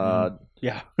him.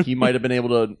 Yeah. He might have been able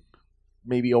to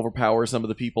maybe overpower some of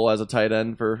the people as a tight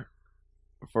end for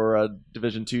a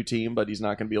Division II team, but he's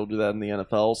not going to be able to do that in the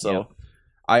NFL. So Yep.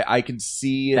 I can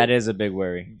see That is a big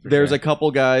worry. for there's sure. a couple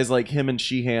guys like him and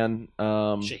Sheehan,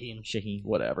 Shaheen.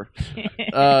 whatever,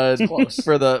 Close.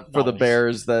 for the Knowledge.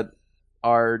 Bears that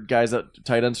are guys that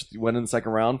tight ends went in the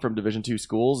second round from Division II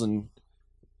schools, and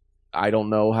I don't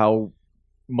know how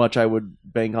much I would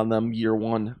bank on them year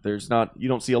one. You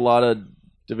don't see a lot of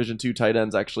Division II tight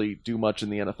ends actually do much in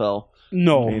the NFL.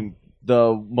 No. I mean,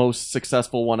 the most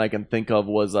successful one I can think of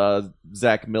was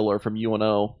Zach Miller from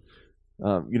UNO,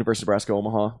 University of Nebraska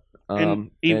Omaha.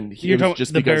 And And you're it was talking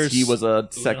just the because Bears- he was a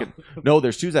second. No,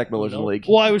 there's 2 Zach Millers in the Uno? league.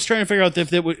 Well, I was trying to figure out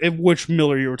if which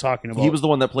Miller you were talking about. He was the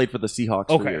one that played for the Seahawks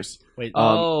for Okay. years. Wait.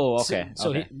 okay. So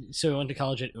okay. he went to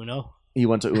college at Uno. He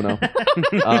went to Uno.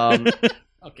 um,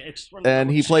 Okay. Just wanted to and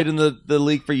he double played check. in the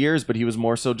league for years, but he was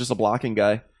more so just a blocking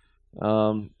guy.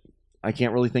 I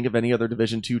can't really think of any other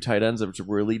Division II tight ends that's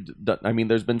really done. I mean,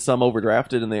 there's been some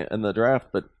overdrafted in the draft,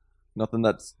 but nothing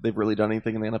that's they've really done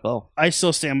anything in the NFL. I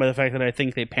still stand by the fact that I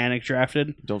think they panic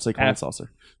drafted. Don't say Colin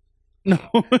Saucer. No,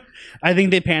 I think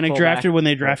they panic Fullback. drafted when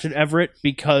they drafted Everett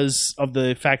because of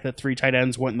the fact that 3 tight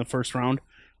ends went in the first round.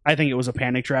 I think it was a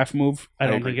panic draft move. I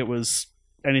don't agree. think it was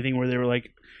anything where they were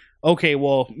like, okay,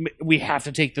 well, we have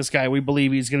to take this guy. We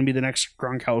believe he's going to be the next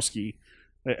Gronkowski.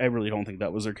 I really don't think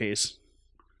that was their case.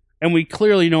 And we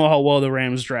clearly know how well the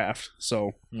Rams draft.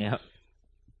 So Yep.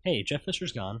 Hey, Jeff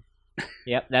Fisher's gone,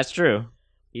 Yep, that's true.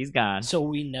 He's gone. so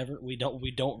we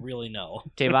don't really know.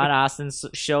 Tavon Austin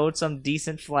showed some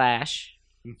decent flash.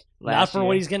 Not for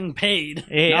what he's getting paid.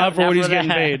 Yeah, not for what he's getting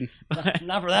that. paid.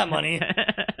 Not for that money.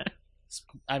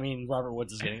 I mean, Robert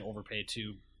Woods is getting overpaid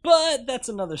too, but that's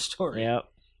another story. Yep.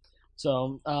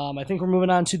 So I think we're moving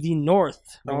on to the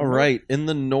North. All right, in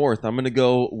the North, I'm going to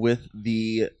go with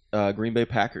the Green Bay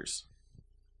Packers.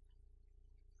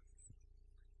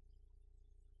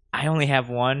 I only have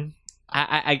one.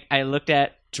 I looked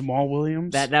at Jamal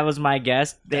Williams. that was my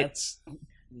guess. That's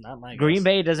not my Green guess.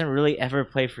 Bay doesn't really ever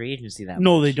play free agency that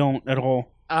No, much. they don't at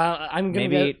all. I'm gonna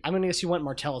Maybe- guess you went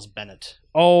Martellus Bennett.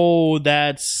 Oh,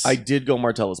 that's. I did go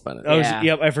Martellus Bennett. Yeah.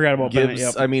 Yep, I forgot about Bennett. Gibbs,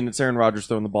 Yep. I mean, it's Aaron Rodgers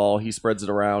throwing the ball. He spreads it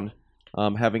around.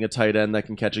 Having a tight end that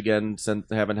can catch again, since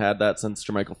haven't had that since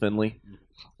Jermichael Finley.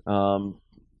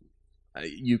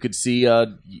 You could see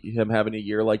him having a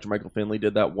year like Jermichael Finley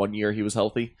did that one year he was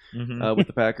healthy Mhm. with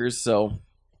the Packers. So,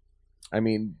 I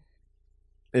mean,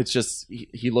 it's just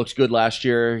he looked good last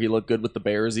year. He looked good with the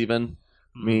Bears even.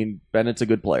 I mean, Bennett's a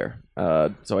good player.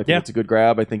 So I think Yeah. it's a good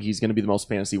grab. I think he's going to be the most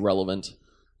fantasy relevant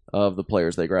of the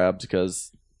players they grabbed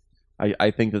because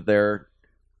I think that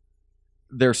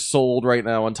they're sold right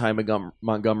now on Ty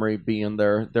Montgomery being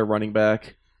their running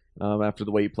back after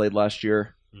the way he played last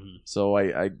year. Mhm. So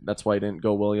I that's why I didn't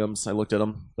go Williams. I looked at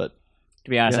him, but To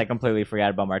be honest, Yeah. I completely forgot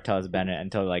about Martellus Bennett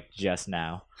until like just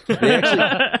now.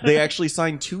 they actually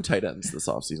signed 2 tight ends this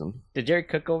offseason. Did Jared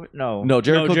Cook go? No. No,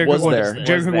 Jared Cook was there.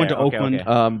 Jared Cook went to Okay, Oakland.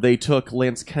 okay. They took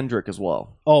Lance Kendrick as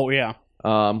well, Oh yeah.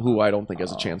 who I don't think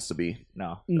has a chance to be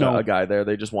No. No, a guy there.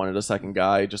 They just wanted a second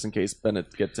guy just in case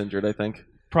Bennett gets injured, I think.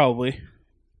 probably.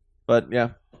 But yeah,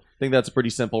 I think that's pretty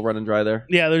simple run and dry there.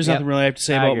 Yeah, there's Yep. nothing really I have to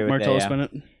say I about agree with that, Martellus yeah.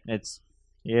 Bennett.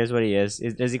 He is what he is.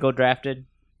 Does he go drafted?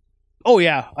 Oh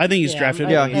yeah, I think he's drafted.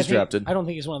 Yeah, I he's think- drafted. I don't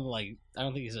think he's one of the I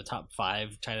don't think he's a top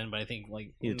 5 tight end, but I think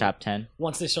He's a top 10.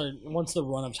 once the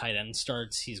run of tight ends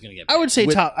starts, he's going to get. I would say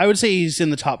With- top. I would say he's in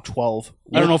the top 12.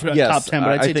 I don't know if it's Yes, top 10, but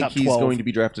I'd I say think top he's 12. going to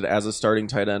be drafted as a starting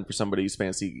tight end for somebody's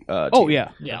fantasy Oh team. yeah,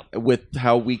 Yeah. With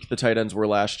how weak the tight ends were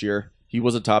last year, he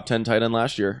was a top 10 tight end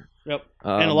last year. Yep.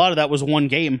 and a lot of that was one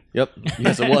game. Yep.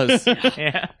 Yes, it was.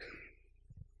 Yeah.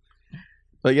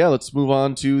 But yeah, let's move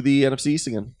on to the NFC East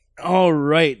again. All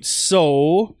right,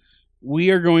 so we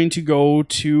are going to go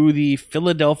to the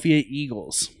Philadelphia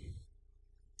Eagles.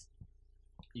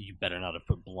 You better not have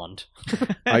put Blunt.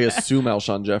 I assume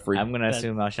Alshon Jeffrey. I'm going to That-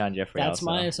 assume Alshon Jeffrey That's also.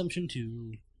 my assumption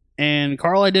too. And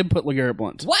Carl, I did put LeGarrette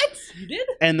Blunt. What you did?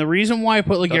 And the reason why I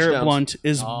put LeGarrette Touchdowns. Blunt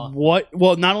is Oh.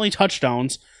 well, not only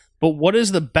touchdowns, but what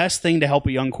is the best thing to help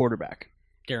a young quarterback?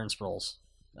 Darren Sproles.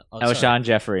 Alshon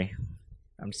Jeffrey.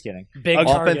 I'm just kidding. Big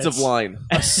Offensive targets, line.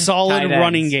 A solid Tight ends.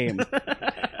 running game.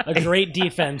 a great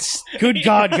defense. Good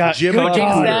God, God. Jim Good Butler.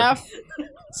 God. Staff.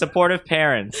 Supportive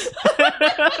parents.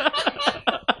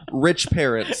 Rich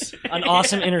parents. An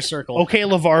awesome inner circle. Okay,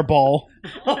 LeVar Ball.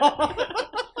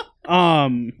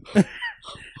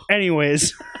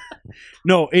 Anyways,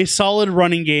 no, a solid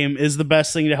running game is the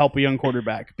best thing to help a young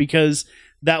quarterback because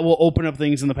that will open up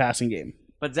things in the passing game.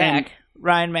 But Zach,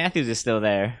 Ryan Matthews is still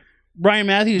there. Brian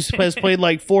Matthews has played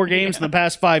like 4 games in the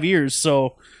past 5 years,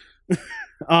 so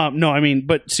no, I mean,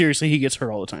 but seriously, he gets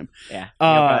hurt all the time. Yeah.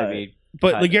 He'll probably be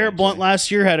But cut LeGarrette eventually. Blunt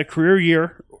last year had a career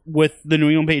year with the New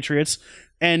England Patriots,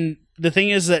 and the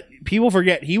thing is that people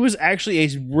forget he was actually a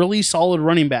really solid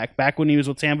running back when he was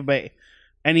with Tampa Bay,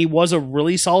 and he was a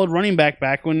really solid running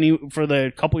back when he for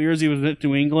the couple years he was with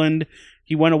New England.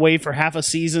 He went away for half a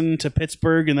season to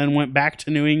Pittsburgh and then went back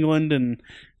to New England and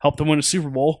helped them win a Super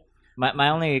Bowl. My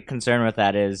only concern with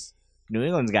that is New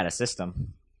England's got a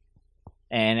system.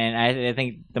 And I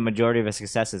think the majority of his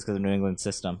success is because of New England's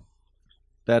system.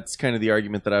 That's kind of the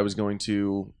argument that I was going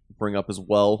to bring up as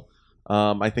well.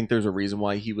 I think there's a reason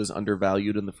why he was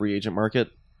undervalued in the free agent market,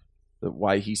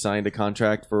 why he signed a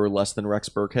contract for less than Rex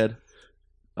Burkhead.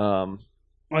 I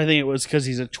think it was because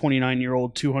he's a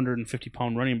 29-year-old,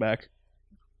 250-pound running back.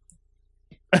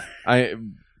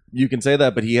 You can say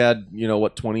that, but he had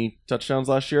 20 touchdowns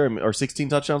last year, or 16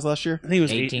 touchdowns last year. I think it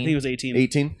was 18. I think he was 18.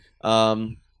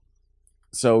 18.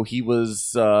 So he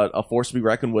was a force to be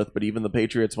reckoned with. But even the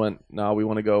Patriots went, "No, we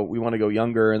want to go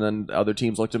younger." And then other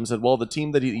teams looked at him and said, "Well, the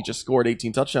team that he just scored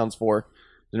 18 touchdowns for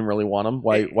didn't really want him.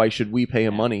 Why should we pay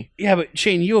him money?" Yeah, but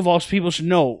Shane, you of all people should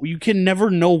know. You can never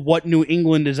know what New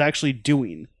England is actually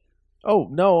doing. Oh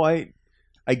no, I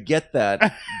get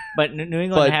that. But New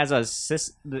England But- has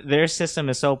their system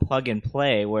is so plug and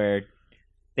play where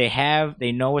they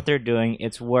know what they're doing.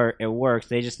 It works.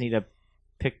 They just need to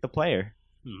pick the player,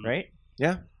 right?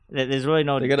 Yeah, There's really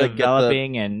no They gotta get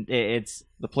developing, and it's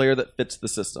the player that fits the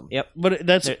system. yep. But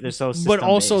that's They're so but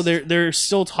also system-based. there's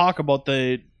still talk about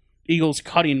the Eagles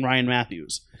cutting Ryan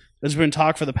Matthews. There's been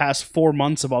talk for the past 4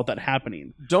 months about that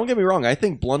happening. Don't get me wrong. I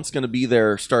think Blunt's going to be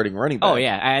their starting running back. Oh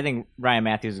yeah, I think Ryan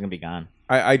Matthews is gonna be gone.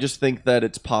 I just think that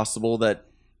it's possible that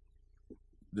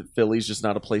Philly's just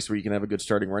not a place where you can have a good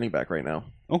starting running back right now.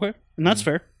 Okay, and that's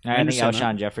fair. I think understand that.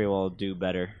 Alshon Jeffrey will do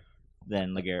better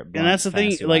than LeGarrette Blount. And that's the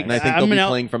thing, fantasy-wise. like, And I think I'm they'll be an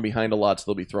playing from behind a lot, so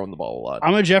they'll be throwing the ball a lot.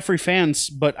 I'm a Jeffrey fan,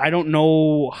 but I don't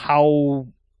know how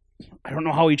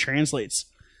he translates.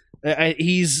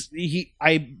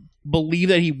 I believe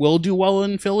that he will do well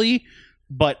in Philly,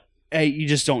 but you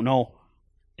just don't know.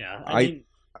 Yeah, I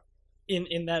mean,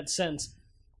 in that sense,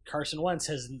 Carson Wentz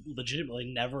has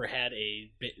legitimately never had a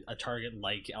target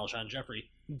like Alshon Jeffrey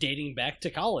dating back to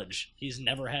college. He's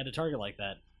never had a target like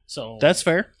that. So That's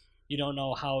fair. you don't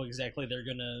know how exactly they're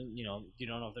gonna, you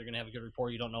don't know if they're gonna have a good rapport.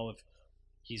 You don't know if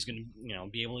he's gonna,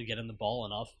 be able to get him the ball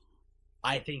enough.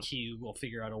 I think he will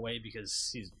figure out a way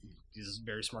because he's a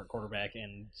very smart quarterback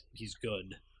and he's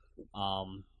good.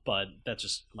 But that's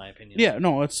just my opinion. Yeah,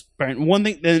 no, it's fine. One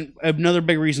thing, then another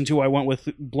big reason too, I went with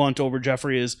Blunt over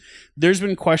Jeffrey is there's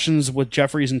been questions with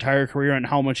Jeffrey's entire career on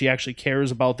how much he actually cares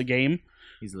about the game.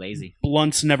 He's lazy.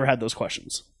 Blunt's never had those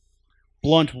questions.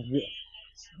 Blunt.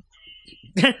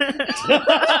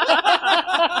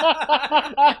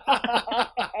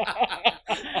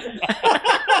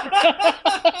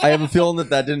 I have a feeling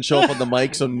that didn't show up on the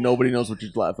mic, so nobody knows what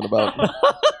you're laughing about.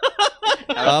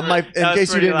 In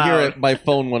case you didn't hear it, my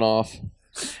phone went off,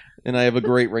 and I have a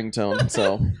great ringtone.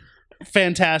 So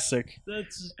Fantastic.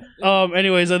 That's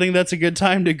Anyways, I think that's a good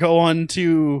time to go on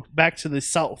to back to the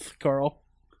South, Carl.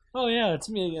 Oh yeah, it's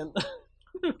me again.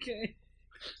 Okay.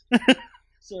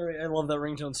 Sorry, I love that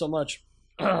ringtone so much.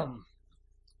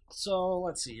 So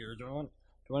let's see here. Do I want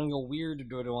to go weird or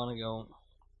do I want to go?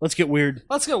 Let's get weird.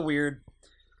 Let's go weird.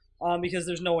 Because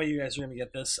there's no way you guys are gonna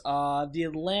get this. The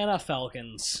Atlanta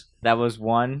Falcons. That was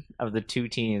one of the two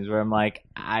teams where I'm like,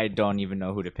 I don't even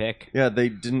know who to pick. yeah, they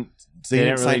didn't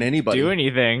They sign really anybody. do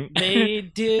anything. They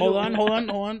did. Hold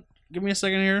on. Give me a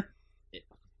second here.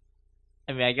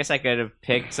 I mean, I guess I could have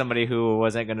picked somebody who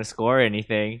wasn't going to score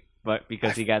anything, but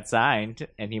because he got signed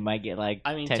and he might get like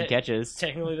 10 catches.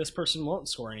 Technically, this person won't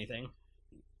score anything.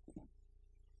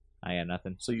 I got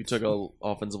nothing. So you took a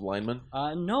offensive lineman.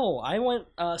 No, I went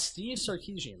Steve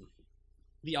Sarkisian,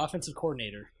 the offensive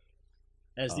coordinator,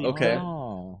 as the Okay.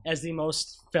 as the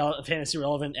most fantasy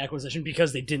relevant acquisition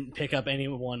because they didn't pick up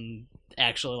anyone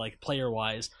actually like player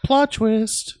wise. Plot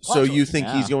twist. So you think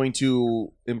Yeah. he's going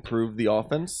to improve the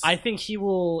offense? I think he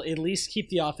will at least keep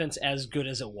the offense as good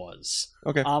as it was.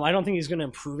 Okay. I don't think he's going to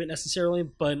improve it necessarily,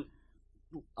 but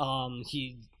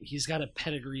he's got a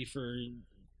pedigree for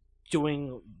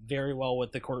doing very well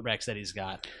with the quarterbacks that he's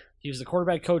got. He was the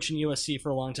quarterback coach in USC for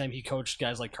a long time. He coached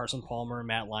guys like Carson Palmer,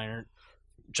 Matt Leinart,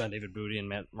 John David Booty,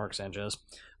 and Mark Sanchez.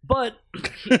 But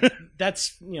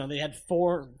that's they had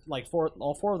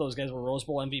all four of those guys were Rose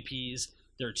Bowl MVPs.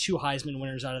 There are 2 Heisman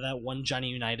winners out of that. One Johnny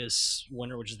Unitas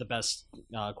winner, which is the best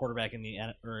quarterback in the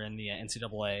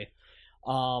NCAA.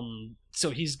 So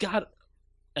he's got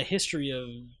a history of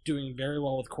doing very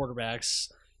well with quarterbacks.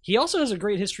 He also has a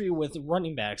great history with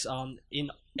running backs.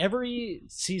 In every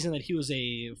season that he was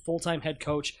a full-time head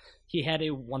coach, he had a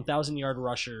 1,000-yard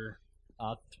rusher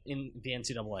in the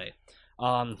NCAA.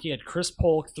 He had Chris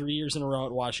Polk 3 years in a row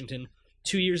at Washington,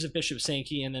 2 years of Bishop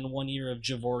Sankey, and then 1 year of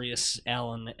Javorius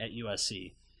Allen at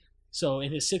USC. So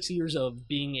in his 6 years of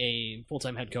being a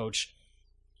full-time head coach,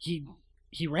 he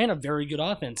ran a very good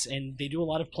offense, and they do a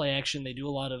lot of play action. They do a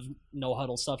lot of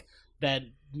no-huddle stuff that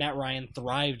Matt Ryan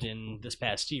thrived in this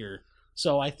past year.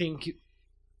 So I think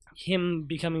him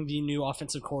becoming the new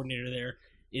offensive coordinator there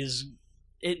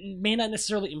it may not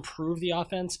necessarily improve the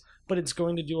offense, but it's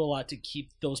going to do a lot to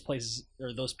keep those pieces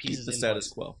Keep the in status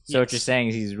place. quo. So what you're saying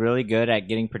is he's really good at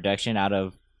getting production out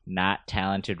of not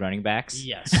talented running backs?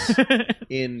 Yes.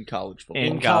 In college football.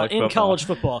 In college college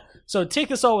football. So take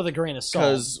this all with a grain of salt.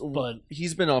 Because But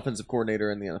he's been offensive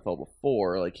coordinator in the NFL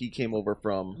before. Like, he came over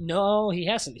from... no, he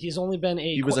hasn't. He's only been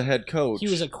He was a head coach. He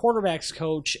was a quarterbacks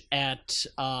coach at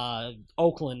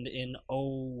Oakland in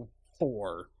 04.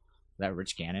 Is that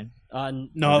Rich Gannon?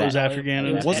 No, it was after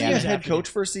Gannon. Wasn't he it a was head after coach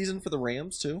for a season for the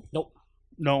Rams, too? Nope.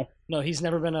 No. No, he's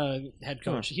never been a head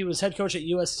coach. He was head coach at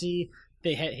USC.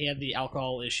 He had the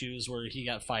alcohol issues where he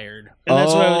got fired. And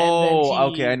that's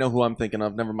what Okay, I know who I'm thinking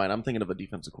of. Never mind. I'm thinking of a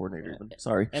defensive coordinator.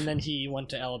 Sorry. And then he went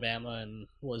to Alabama and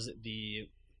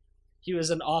he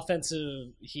was an offensive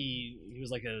he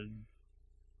was like a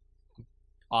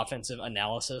offensive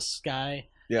analysis guy.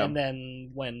 Yeah. And then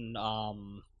when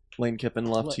Lane Kiffin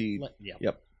left. Yeah.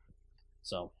 Yep.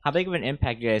 So How big of an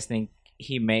impact do you guys think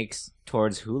he makes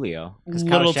towards Julio?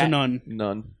 Little to none.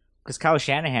 None. Because Kyle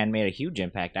Shanahan made a huge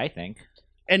impact, I think.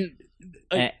 And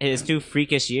And his 2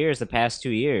 freakish years, the past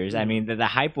 2 years. I mean, the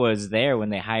hype was there when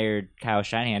they hired Kyle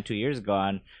Shanahan 2 years ago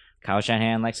on Kyle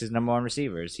Shanahan likes his number one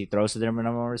receivers. He throws to their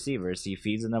number one receivers. He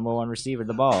feeds the number one receiver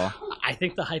the ball. I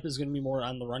think the hype is going to be more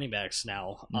on the running backs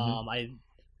now. Mhm. I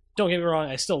don't get me wrong,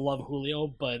 I still love Julio,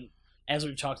 but as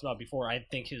we've talked about before, I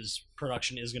think his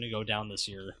production is going to go down this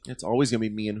year. It's always going to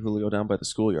be me and Julio down by the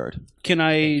schoolyard. can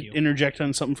I Thank you. interject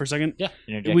on something for a second? Yeah.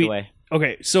 Interject We- away.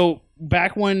 Okay, so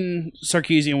back when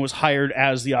Sarkisian was hired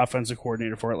as the offensive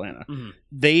coordinator for Atlanta, Mhm.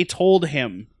 they told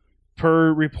him,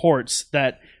 per reports,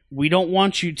 that we don't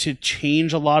want you to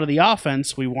change a lot of the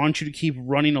offense. We want you to keep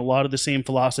running a lot of the same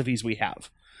philosophies we have.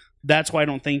 That's why I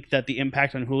don't think that the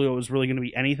impact on Julio is really going to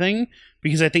be anything,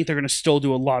 because I think they're going to still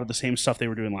do a lot of the same stuff they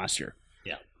were doing last year.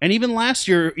 Yeah. And even last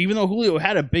year, even though Julio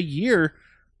had a big year,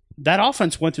 that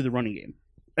offense went through the running game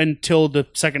until the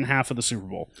second half of the Super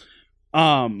Bowl.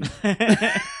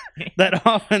 That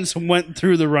offense went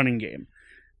through the running game.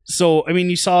 So, I mean,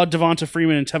 you saw Devonta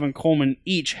Freeman and Tevin Coleman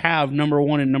each have number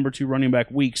 1 and number 2 running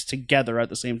back weeks together at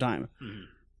the same time. Mhm.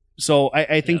 So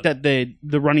I think that the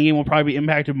running game will probably be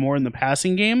impacted more in the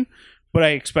passing game, but I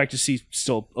expect to see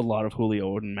still a lot of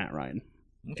Julio and Matt Ryan.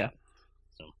 Okay.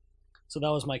 So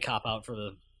that was my cop out for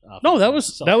the. No, that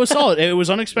was solid. It was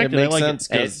unexpected. It I makes like sense.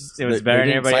 it. 'Cause It was they better than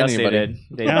didn't everybody sign else they anybody.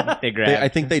 did. They I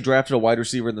grabbed. think they drafted a wide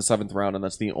receiver in the 7th round, and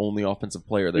that's the only offensive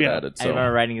player they've Yeah. added. I So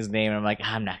remember writing his name, and I'm like,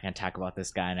 I'm not going to talk about this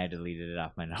guy, and I deleted it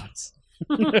off my notes.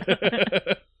 All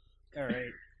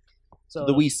right. So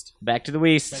the West. Back to the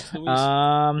West. Back to the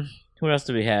West. Who else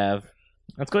do we have?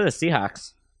 Let's go to the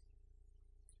Seahawks.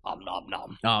 nom nom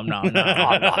nom. No, no,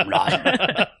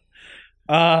 no.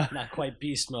 Not quite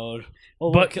beast mode.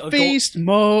 Oh, but look, feast Oh,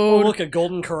 mode. look, a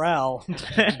golden corral.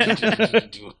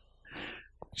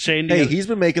 Shane, Hey, he's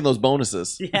been making those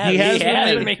bonuses. Yeah, He has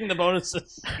been been. making the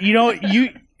bonuses. you know,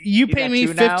 you pay got me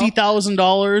two now?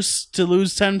 $50,000 to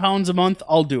lose 10 pounds a month,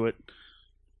 I'll do it.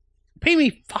 Pay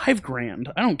me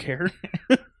 $5,000. I don't care.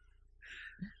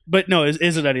 But no, is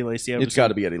it Eddie Lacy? It's got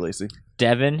to be Eddie Lacy.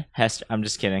 Devin Hester. I'm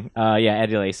just kidding. Yeah,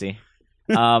 Eddie Lacy.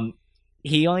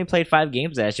 He only played 5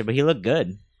 games last year, but he looked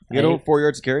good. He had over 4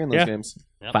 yards of carry in those Yeah. games.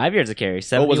 5 yards of carry.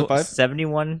 was it 5?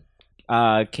 71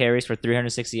 carries for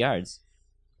 360 yards.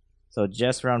 So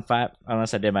just around 5,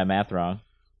 unless I did my math wrong.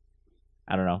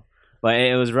 I don't know. But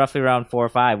it was roughly around 4 or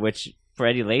 5, which for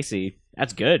Eddie Lacy,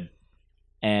 that's good.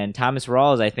 And Thomas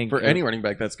Rawls, I think... For any running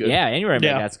back, that's good. Yeah, any running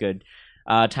back, Yeah. that's good.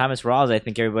 Thomas Rawls, I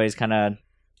think everybody's kind of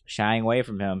shying away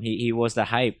from him. He was the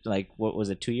hype, like, what was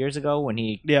it, 2 years ago when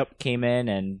he Yep. came in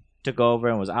and took over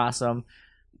and was awesome.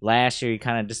 Last year, he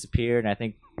kind of disappeared,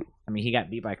 and I mean, he got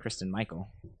beat by Kristen Michael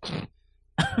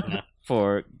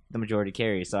for the majority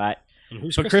carry. So And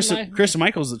who's But Kristen Chris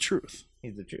Michael's the truth.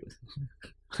 he's the truth.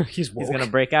 He's woke. He's gonna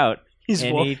break out He's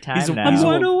woke. any time He's a- now. he's I'm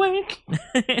wide awake.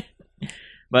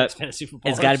 But Fantasy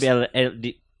football. it's got to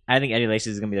be. I think Eddie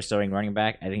Lacy is gonna be their starting running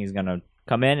back. I think he's gonna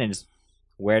come in and just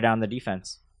wear down the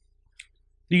defense.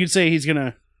 You could say he's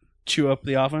gonna chew up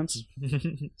the offense,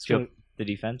 Chew up the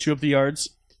defense. chew up the yards.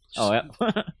 Oh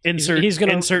yeah. He's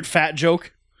gonna- insert fat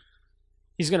joke.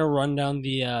 He's gonna run down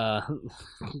the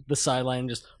sideline,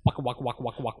 just walk,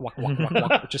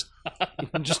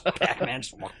 just Pac-Man,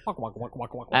 just walk.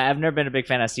 I've never been a big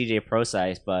fan of CJ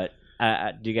Procise, but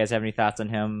do you guys have any thoughts on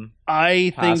him?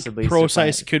 I think Possibly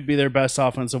Procise surprise. could be their best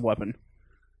offensive weapon.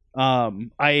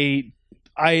 I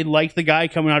like the guy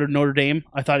coming out of Notre Dame.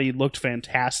 I thought he looked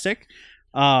fantastic.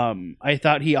 I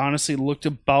thought he honestly looked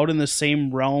about in the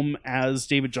same realm as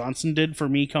David Johnson did for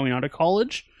me coming out of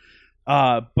college.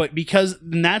 But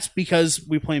that's because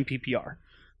we play in PPR.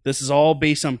 This is all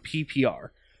based on PPR.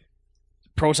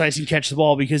 Procise can catch the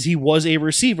ball because he was a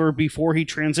receiver before he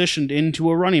transitioned into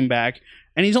a running back,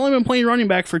 and he's only been playing running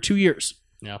back for 2 years.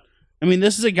 Yeah. I mean,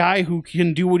 this is a guy who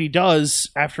can do what he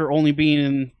does after only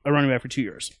being a running back for 2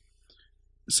 years.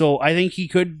 So I think he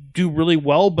could do really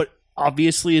well, but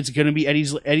obviously it's going to be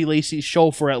Eddie Lacy's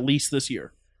show for at least this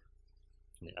year.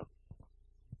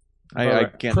 I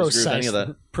can't disagree with any of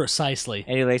that. Precisely.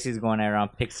 Eddie Lacy's going at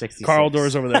around pick 66. Carl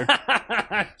Door's over there.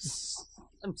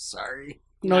 I'm sorry.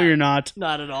 No, you're not.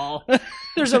 Not at all.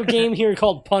 There's a game here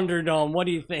called Punderdome. What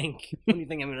do you think? What do you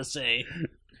think I'm going to say?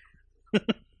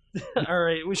 All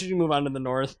right, we should move on to the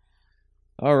north.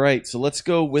 All right, so let's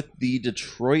go with the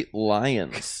Detroit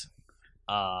Lions.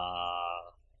 I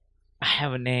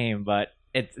have a name, but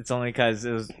it's only because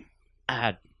it was.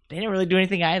 They didn't really do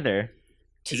anything either.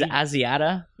 Is it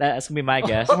Asiata? That's gonna be my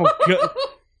guess. Oh,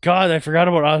 God, I forgot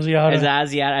about Is Asiata.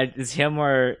 Asiata? Is him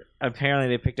or apparently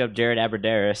they picked up Jared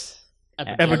Abbrederis.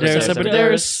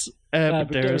 Abbrederis.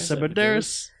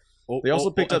 They also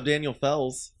picked up Daniel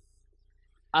Fells.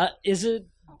 Is it?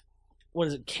 What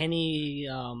is it? Kenny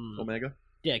Omega.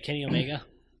 Yeah, Kenny Omega.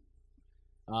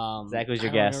 Zach, who's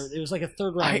your I don't guess? remember. It was like a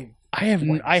third round.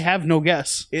 I have no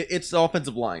guess. It's the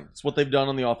offensive line. It's what they've done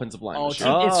on the offensive line. Oh, this it's,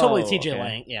 year. it's totally Oh, TJ okay.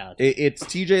 Lang. Yeah. It's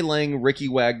TJ Lang, Ricky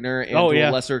Wagner, and Oh, to yeah.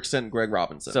 a lesser extent Greg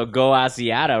Robinson. So go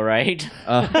Asiata, right?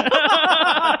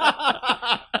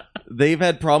 They've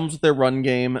had problems with their run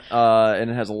game,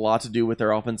 and it has a lot to do with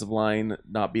their offensive line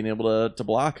not being able to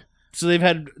block. So they've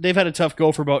had a tough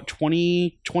go for about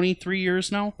 23 years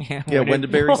now. Yeah, when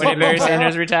did Barry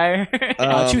Sanders retire?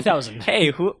 2000.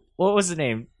 Hey, what was the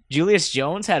name? Julius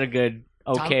Jones had a good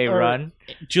run.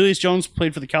 Julius Jones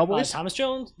played for the Cowboys. Thomas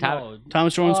Jones? Tom- No.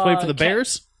 Thomas Jones played for the Ke-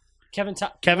 Bears. Kevin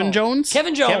Jones. Kevin Jones.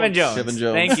 Kevin Jones. Kevin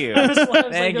Jones. Thank you. I was like,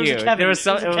 Thank there's a you. Kevin. There was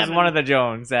some. There's a It was Kevin. one of the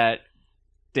Jones that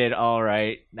did all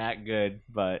right, not good,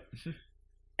 but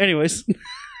Anyways,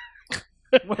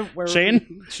 Where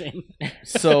Shane? Shane.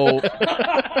 So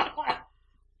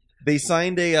they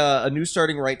signed a new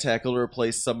starting right tackle to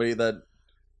replace somebody that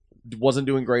wasn't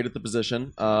doing great at the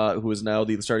position, who is now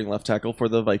the starting left tackle for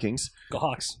the Vikings. Go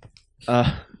Hawks.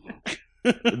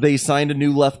 They signed a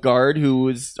new left guard who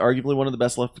is arguably one of the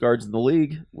best left guards in the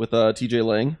league with TJ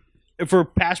Lang. for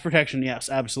pass protection, yes,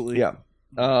 absolutely. Yeah.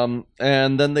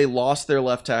 And then they lost their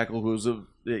left tackle, who's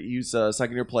a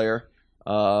second-year player.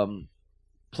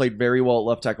 Played very well at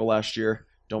left tackle last year.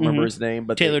 Don't remember his name,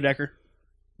 but Taylor Decker.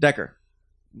 Decker.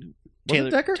 Was it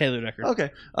Decker? Taylor Decker.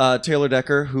 Okay. Taylor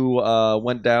Decker, who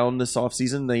went down this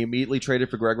offseason. They immediately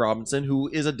traded for Greg Robinson, who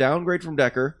is a downgrade from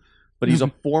Decker, but he's a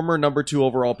former number 2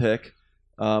 overall pick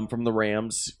from the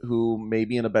Rams, who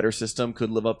maybe in a better system could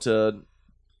live up to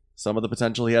some of the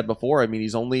potential he had before. I mean,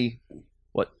 he's only,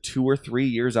 2 or 3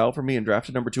 years out from being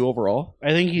drafted number 2 overall?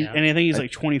 I think he's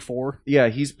like 24. Yeah,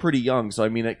 he's pretty young, so I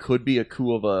mean, it could be a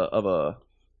coup of a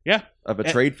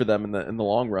trade for them in the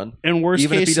long run. And worst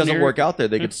Even case if he doesn't scenario- work out there,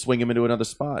 they could swing him into another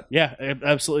spot. Yeah,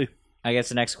 absolutely. I guess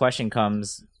the next question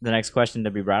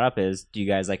to be brought up is: do you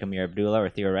guys like Amir Abdullah or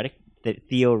Theo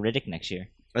Riddick next year?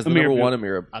 As the Amir number Abdul- 1,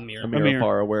 Amir Amir.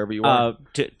 Farah, wherever you are.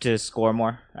 To score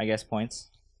more, I guess, points.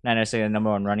 Not necessarily the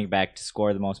number 1 running back to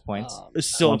score the most points.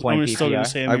 It's still, 1 point I'm still going PPR. to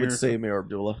say I Amir. would say Amir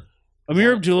Abdullah.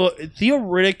 Amir Abdullah. Theo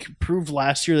Riddick proved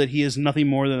last year that he is nothing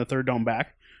more than a third down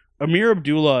back. Amir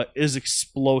Abdullah is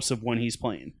explosive when he's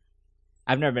playing.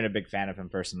 I've never been a big fan of him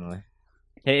personally.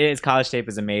 His college tape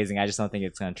is amazing. I just don't think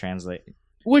it's going to translate.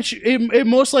 Which it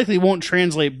most likely won't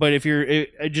translate, but if you're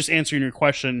just answering your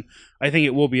question, I think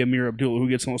it will be Amir Abdullah who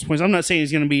gets the most points. I'm not saying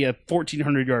he's going to be a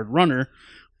 1,400-yard runner,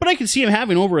 but I can see him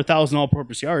having over 1,000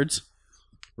 all-purpose yards.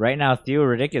 Right now, Theo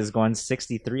Riddick is going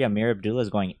 63. Amir Abdullah is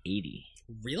going 80.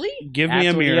 Really? Give That's me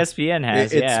what Amir. ESPN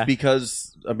has, It's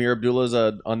because Amir Abdullah is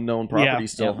an unknown property Yeah.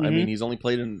 still. Yep. I mean, he's only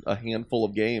played in a handful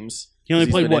of games. He only 'cause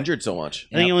he's played been what? injured so much.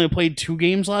 I think he only played 2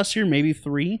 games last year, maybe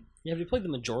 3. Yeah, but he played the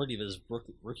majority of his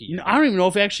rookie year. I don't even know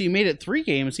if he actually made it 3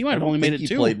 games. He might I have don't only think made it he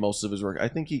 2. played most of his work. I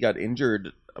think he got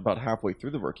injured about halfway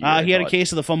through the rookie year. He had I a thought.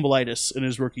 case of the fumbleitis in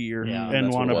his rookie year Yeah, and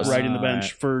that's wound what it up was. riding the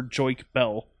bench for Joik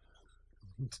Bell.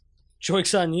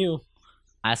 Joke's on you.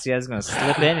 Asia's going to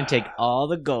slip in and take all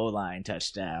the goal line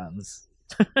touchdowns.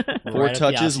 4 Right up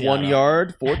touches, the 1 Asiata.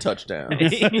 yard, 4 touchdowns.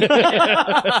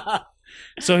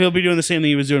 So he'll be doing the same thing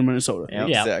he was doing in Minnesota. Yep.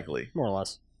 Yeah. Exactly. More or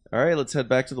less. All right, let's head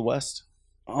back to the West.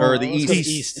 Or the let's East. go to the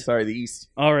East. Sorry, the East.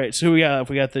 All right, so we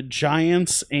got the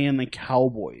Giants and the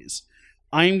Cowboys.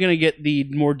 I'm gonna get the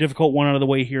more difficult one out of the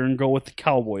way here and go with the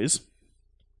Cowboys.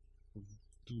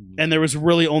 And there was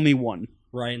really only one.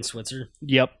 Ryan Switzer.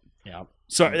 Yep. Yeah.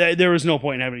 Sorry, there was no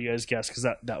point in having you guys guess because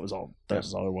that was all. That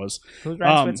was all there was. Who's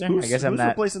Ryan Switzer? Who's, I guess I'm who's not.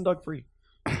 replacing Doug Free?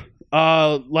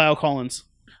 Lyle Collins.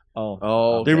 Oh,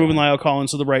 Oh, They're okay. moving Lyle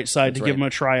Collins to the right side That's to give right. him a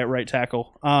try at right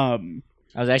tackle.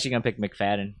 I was actually going to pick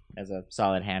McFadden as a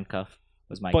solid handcuff.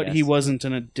 Was my But guess. he wasn't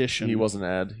an addition. He wasn't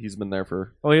ad. He's been there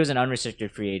for. Well, he was an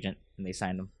unrestricted free agent, and they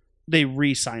signed him. They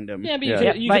re-signed him. Yeah, but Yeah.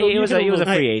 you could, you But could, he was a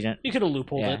free agent. You could have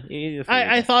loopholed Yeah, it. he was a free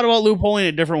I agent. thought about loopholing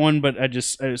a different one, but I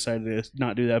decided to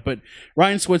not do that. But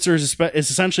Ryan Switzer is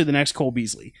essentially the next Cole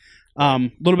Beasley. A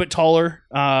little bit taller.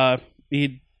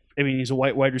 He's a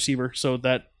wide receiver, so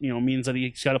that means that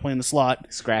he's got to play in the slot.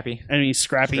 Scrappy. And he's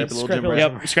scrappy. Scrappy little Scrappy gym rat.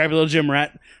 little Yep, scrappy little gym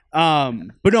rat.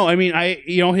 But no, I mean,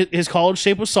 his college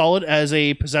tape was solid as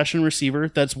a possession receiver.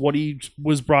 That's what he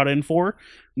was brought in for,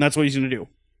 and that's what he's going to do.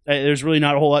 There's really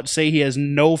not a whole lot to say. He has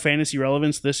no fantasy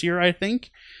relevance this year, I think.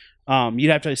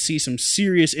 You'd have to see some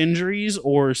serious injuries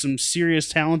or some serious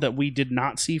talent that we did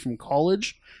not see from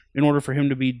college in order for him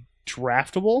to be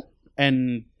draftable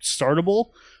and startable.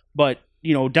 But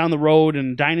down the road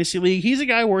in Dynasty League, he's a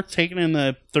guy worth taking in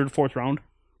the third, fourth round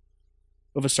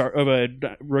of a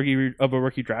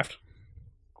rookie draft.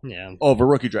 Yeah. Oh, of a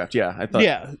rookie draft, yeah. I thought.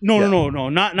 Yeah, no,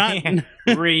 not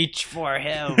Reach for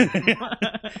him.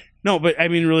 no, but I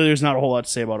mean, really, there's not a whole lot to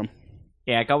say about him.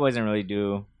 Yeah, Cowboys didn't really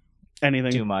do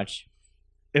Anything. too much.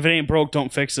 If it ain't broke,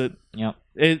 don't fix it. Yep.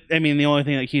 I mean, the only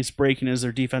thing that keeps breaking is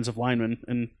their defensive linemen,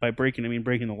 and by breaking, I mean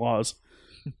breaking the laws.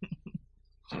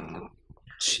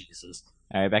 Jesus.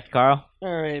 All right, back to Carl.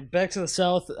 All right, back to the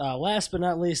South. Last but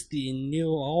not least, the New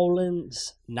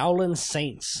Orleans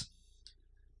Saints.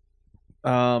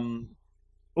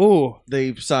 Ooh,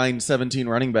 They've signed 17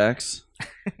 running backs.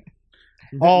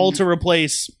 all to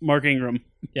replace Mark Ingram.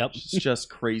 Yep. It's just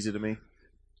crazy to me.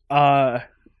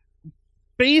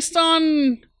 Based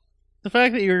on the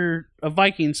fact that you're a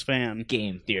Vikings fan,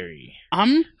 Game theory.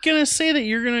 I'm gonna say that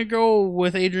you're gonna go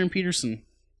with Adrian Peterson.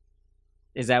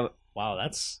 Is that? Wow,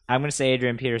 that's I'm going to say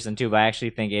Adrian Peterson too, but I actually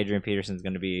think Adrian Peterson's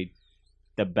going to be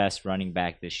the best running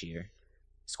back this year.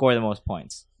 Score the most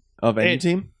points Of any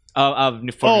team? for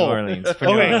New Orleans. For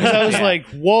New Okay, Orleans. because I was Yeah. like,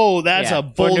 whoa, that's Yeah, a for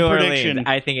bold New prediction. Orleans,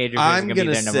 I think Adrian I'm Peterson's going to be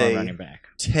gonna their number one say- running back.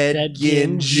 Ted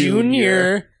Ginn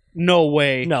Jr. No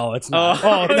way. no, it's not.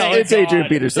 Oh, no, thank It's Adrian God.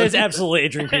 Peterson. It's absolutely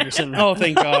Adrian Peterson. Oh,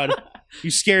 thank God. You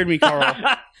scared me, Carl.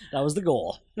 That was the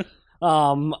goal.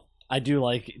 I do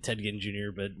like Ted Ginn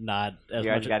Jr., but not as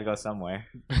You much. got to go somewhere.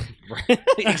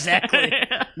 Exactly.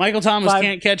 Michael Thomas Five-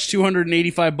 can't catch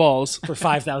 285 balls. For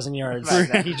 5,000 yards.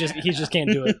 Right. he just can't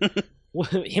do it.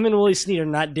 Him and Willie Snead are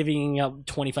not divvying up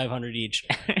 2,500 each.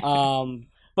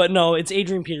 But no, it's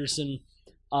Adrian Peterson.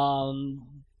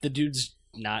 The dude's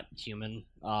not human.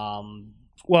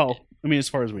 Well, I mean, as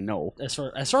far as we know. As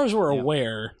far as we're Yeah.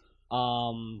 aware,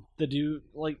 the dude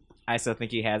I still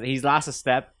think he's lost a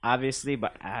step, obviously,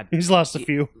 but He's lost a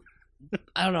few.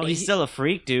 I don't know. he's still a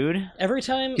freak, dude. every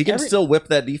time He can still whip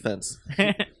that defense.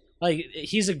 like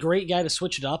he's a great guy to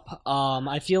switch it up.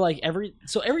 I feel like every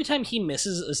time he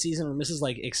misses a season or misses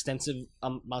like extensive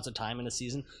amounts of time in a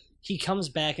season, he comes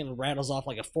back and rattles off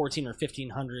like a 14 or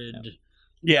 1,500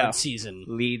 Yeah. yard season.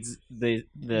 leads the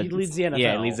He leads the NFL.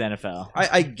 Yeah, leads the NFL.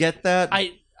 I get that.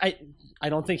 I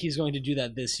don't think he's going to do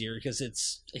that this year because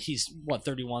he's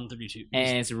 31, 32.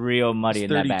 And it's real muddy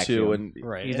He's in that 32, backfield. and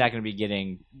Right. He's not going to be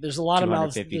getting. There's a lot of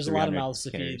mouths. 250, There's a lot of 300 mouths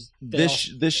to feed.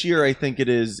 carries. this year, I think it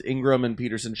is Ingram and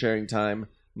Peterson sharing time.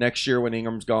 Next year, when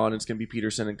Ingram's gone, it's going to be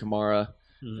Peterson and Kamara,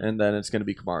 Mhm. and then it's going to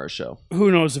be Kamara's show.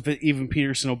 Who knows if even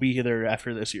Peterson will be there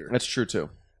after this year. That's true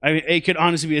too. I mean, it could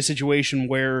honestly be a situation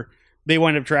where they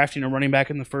wind up drafting a running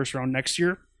back in the first round next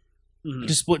year Mhm.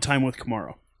 to split time with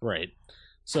Kamara. Right.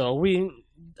 So we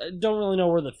don't really know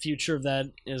where the future of that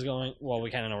is going. Well,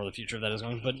 we kind of know where the future of that is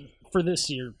going, but for this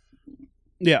year,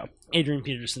 Yeah. Adrian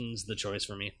Peterson's the choice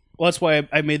for me. Well, that's why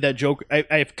I made that joke.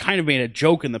 I've kind of made a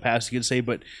joke in the past, you could say,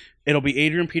 but it'll be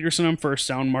Adrian Peterson on first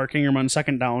down, Mark Ingram on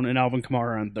second down, and Alvin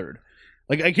Kamara on third.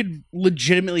 Like, I could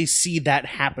legitimately see that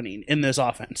happening in this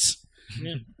offense.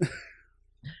 Yeah.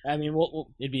 I mean,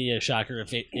 it'd be a shocker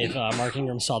if Mark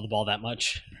Ingram saw the ball that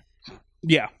much.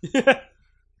 Yeah.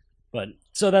 But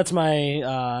so that's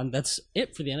that's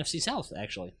it for the NFC South.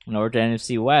 Actually, Over to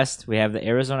NFC West, we have the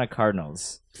Arizona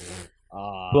Cardinals, who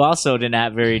uh, also did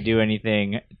not do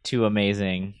anything too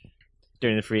amazing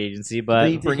during the free agency. But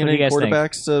They bringing what do in you guys think?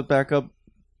 quarterbacks to back up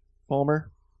Palmer?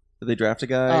 Did they draft a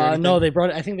guy? or anything? no,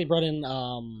 I think they brought in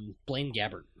Blaine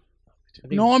Gabbert. I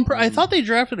think- No, I thought they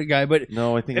drafted a guy, but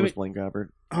No, I think I it was mean- Blaine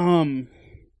Gabbert.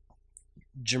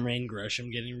 Jermaine Gresham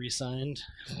getting re-signed,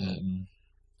 Mm-mm.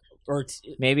 or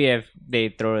Maybe if they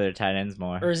throw their tight ends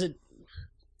more. or is it?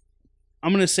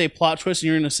 I'm going to say plot twist, and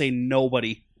you're going to say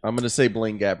nobody. I'm going to say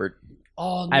Blaine Gabbert.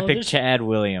 Oh, no, I picked there's- Chad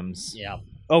Williams. Yeah,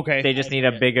 Okay. They just need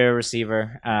a bigger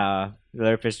receiver.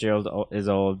 Larry Fitzgerald is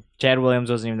old. Chad Williams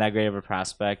wasn't even that great of a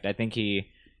prospect. I think he,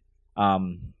 I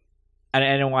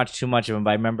didn't watch too much of him, but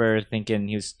I remember thinking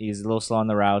he's a little slow on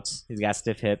the routes. He's got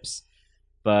stiff hips,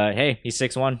 but hey, he's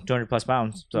 6'1", 200+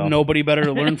 pounds. So Nobody better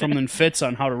to learn from than Fitz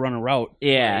on how to run a route.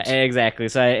 yeah, Right. exactly.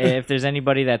 So if there's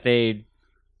anybody that they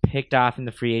picked off in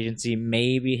the free agency,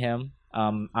 maybe him.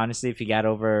 Honestly, if he got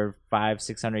over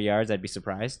 500-600 yards, I'd be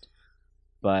surprised.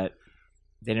 But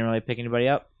they didn't really pick anybody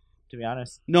up, to be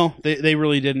honest. No, they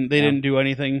really didn't. They Yeah. didn't do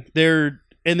anything. They're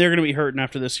going to be hurting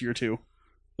after this year too.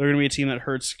 They're going to be a team that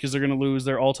hurts because they're going to lose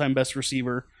their all-time best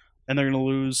receiver, and they're going to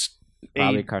lose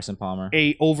Probably Carson Palmer.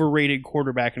 a overrated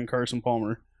quarterback in Carson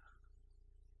Palmer.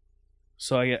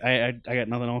 So I got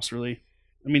nothing else really.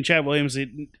 I mean, Chad Williams, I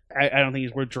don't think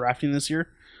he's worth drafting this year.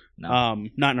 No.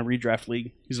 Not in a redraft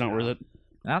league. He's not worth it.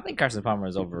 I don't think Carson Palmer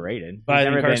is overrated. But I He's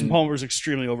think never Carson been- Palmer is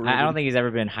extremely overrated. I don't think he's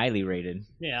ever been highly rated.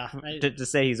 Yeah. To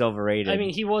say he's overrated. I mean,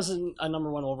 he wasn't a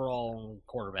number one overall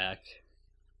quarterback.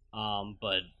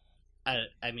 But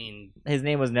I mean, his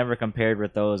name was never compared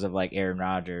with those of like Aaron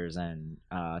Rodgers and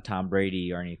Tom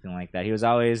Brady or anything like that. He was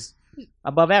always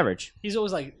above average. he's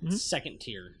always like Mhm. second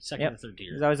tier, second Yep. or third He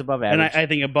tier. was always above and average. I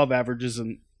think above average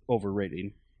isn't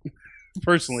overrating,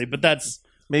 personally. But that's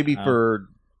Maybe Oh. for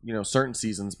certain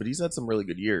seasons, but he's had some really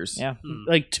good years. yeah. Hmm.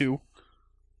 like 2.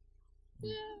 He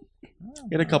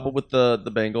had a couple with the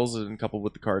Bengals and a couple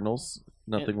with the Cardinals.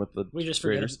 Nothing with the We just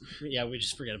forget. Raiders. Yeah, we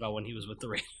just forget about when he was with the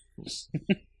Raiders.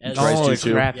 As- Tries Holy to,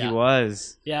 too. crap, Yeah. he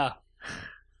was. yeah,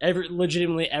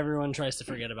 legitimately, everyone tries to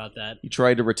forget about that. He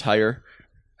tried to retire.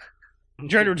 He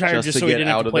tried to retire Just just to so he get didn't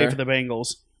have out to of play there. for the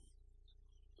Bengals.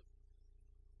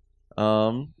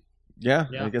 Yeah,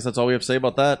 Yeah. I guess that's all we have to say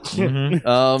about that. Mhm.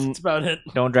 That's about it.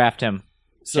 Don't draft him.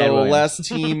 Chad So Williams. last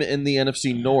team in the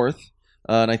NFC North,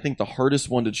 and I think the hardest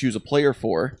one to choose a player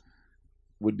for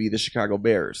would be the Chicago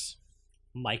Bears.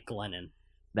 Mike Glennon.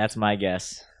 That's my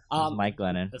guess. That's Mike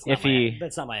Glennon. That's not If he,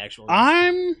 that's not my actual.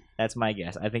 that's my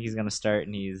guess. I think he's gonna start,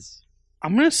 and he's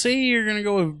I'm gonna say you're gonna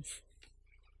go with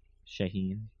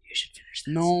Shaheen. You should finish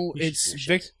this. no. You should It's finish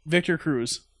this. Victor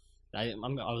Cruz. I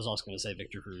was also going to say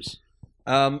Victor Cruz.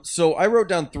 So I wrote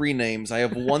down 3 names. I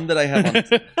have one that I have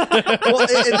on. Well,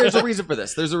 there's a reason for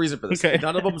this. There's a reason for this. Okay.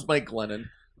 None of them is Mike Glennon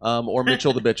or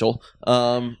Mitchell the Bitchel.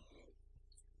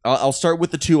 I'll start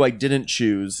with the 2 I didn't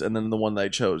choose, and then the one that I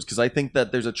chose, because I think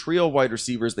that there's a trio of wide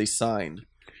receivers they signed,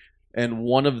 and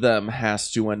one of them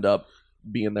has to end up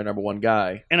being their number 1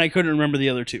 guy. And I couldn't remember the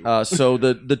other 2. So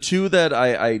the 2 that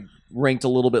I ranked a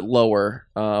little bit lower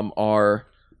are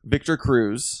Victor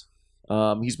Cruz.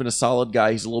 He's been a solid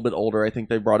guy. He's a little bit older. I think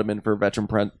they brought him in for veteran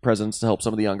presence to help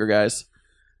some of the younger guys.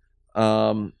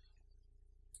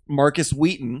 Marcus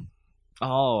Wheaton,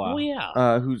 Oh,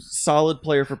 yeah. who's a solid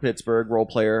player for Pittsburgh, role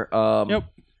player. Yep.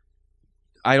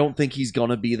 I don't think he's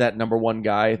gonna be that number 1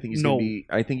 guy. I think he's No. gonna be.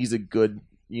 I think he's a good,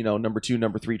 number 2,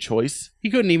 number 3 choice. He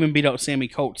couldn't even beat out Sammy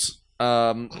Coates.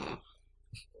 And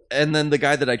then the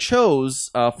guy that I chose,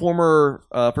 former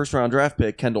first round draft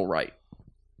pick Kendall Wright,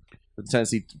 the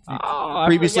Tennessee. I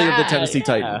previously of the forgot. Tennessee Yeah,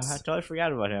 Titans. I totally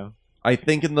forgot about him. I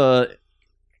think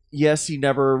yes, he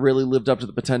never really lived up to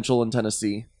the potential in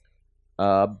Tennessee.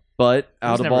 But He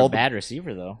out was of never all a the bad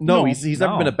receiver though. no, No, he's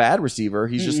never no. been a bad receiver.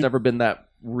 He's just Mm-mm. never been that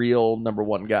real number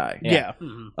 1 guy. Yeah. Yeah.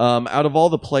 Mhm. Out of all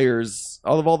the players,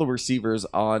 out of all the receivers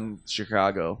on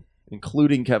Chicago,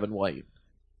 including Kevin White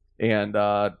and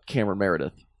Cameron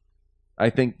Meredith, I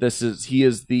think he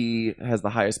has the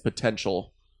highest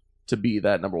potential to be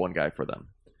that number 1 guy for them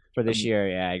For this year,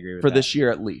 yeah, I agree with for that. this year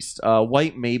at least.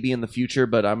 White maybe in the future,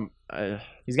 but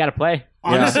He's got to play.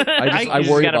 Honestly, I He's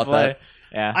worry gotta about play. that.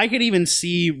 Yeah. I could even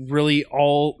see really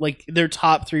all like their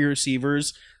top 3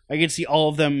 receivers. I could see all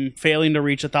of them failing to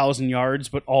reach 1,000 yards,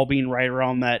 but all being right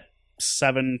around that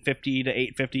 750 to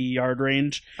 850 yard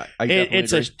range. I definitely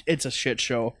agree. It's a shit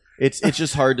show. It's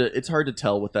just hard to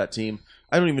tell with that team.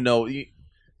 I don't even know.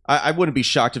 I wouldn't be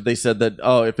shocked if they said that.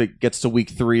 Oh, if it gets to week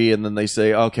 3 and then they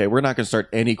say, okay, we're not going to start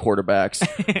any quarterbacks.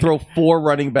 Throw 4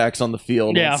 running backs on the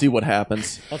field Yeah. and see what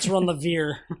happens. Let's run the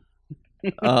veer.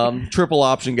 Triple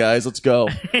option, guys. Let's go.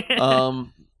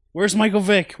 Where's Michael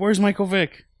Vick? Where's Michael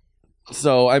Vick?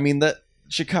 So I mean that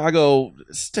Chicago.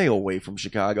 Stay away from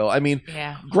Chicago. I mean,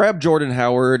 Yeah. grab Jordan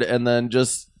Howard and then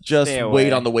just Stay away.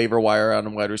 wait on the waiver wire on a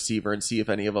wide receiver and see if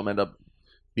any of them end up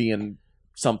being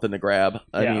something to grab.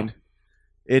 I Yeah. mean,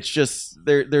 it's just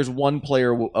there's one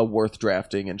player worth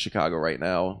drafting in Chicago right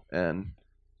now, and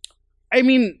I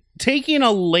mean, taking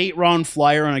a late round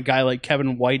flyer on a guy like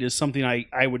Kevin White is something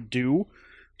I would do,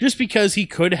 just because he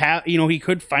could have, he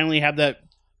could finally have that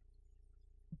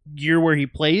year where he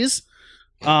plays.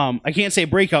 I can't say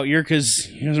breakout year because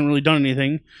he hasn't really done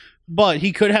anything, but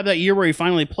he could have that year where he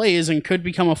finally plays and could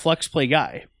become a flex play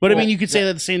guy. But I Well, mean, you could say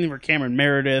that the same thing for Cameron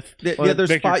Meredith. there's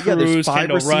Victor 5 Cruz,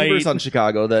 Kendall receivers Wright. on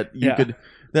Chicago that you Yeah. could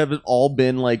that have all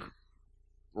been like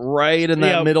right in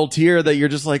that Yeah. middle tier that you're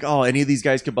just like, oh, any of these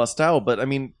guys could bust out. But I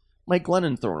mean, Mike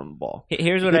Glennon throwing him the ball.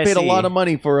 Here's what They I paid see. a lot of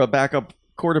money for a backup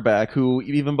quarterback who,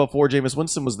 even before Jameis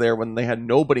Winston was there, when they had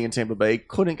nobody in Tampa Bay,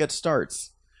 couldn't get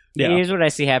starts. Yeah. Here's what I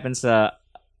see happens to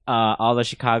all the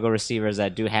Chicago receivers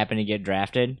that do happen to get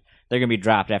drafted. They're going to be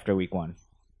dropped after week 1.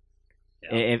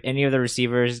 Yeah. If any of the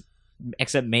receivers,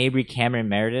 except maybe Cameron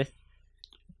Meredith,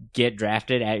 get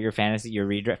drafted at your fantasy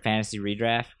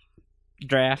redraft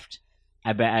draft,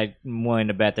 I'm willing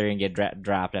to bet they're going to get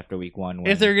dropped after week 1.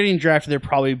 If they're getting drafted, they're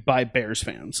probably by Bears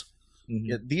fans.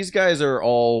 these guys are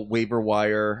all waiver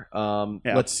wire.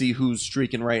 Yeah. Let's see who's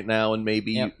streaking right now, and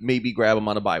maybe grab them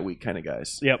on a bye week kind of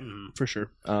guys. Yep, for sure.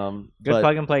 Good But,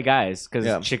 plug and play guys, because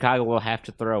Yeah. Chicago will have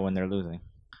to throw when they're losing.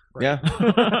 yeah.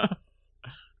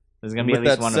 There's going to be With at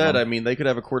least that one said, of I them. mean, they could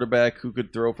have a quarterback who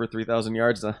could throw for 3,000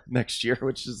 yards next year,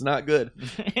 which is not good.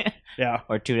 Yeah.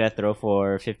 Or two that throw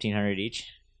for 1,500 each.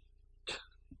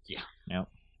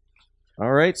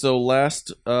 All right, so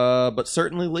last but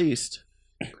certainly least,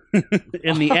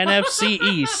 In the NFC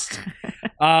East,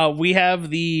 we have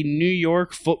the New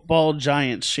York Football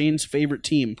Giants, Shane's favorite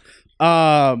team.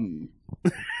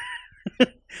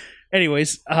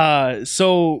 Anyways,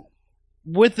 so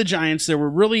with the Giants, there were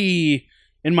really,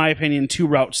 in my opinion, two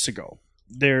routes to go.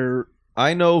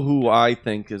 I know who I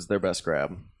think is their best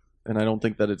grab, and I don't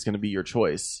think that it's going to be your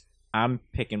choice. I'm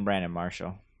picking Brandon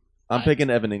Marshall. I'm picking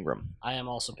Evan Ingram. I am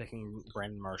also picking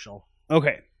Brandon Marshall.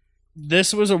 Okay.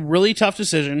 This was a really tough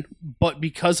decision, but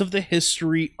because of the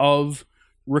history of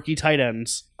rookie tight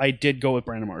ends, I did go with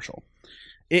Brandon Marshall.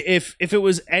 If it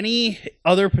was any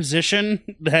other position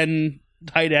than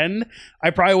tight end, I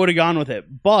probably would have gone with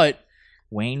it. But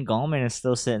Wayne Gallman is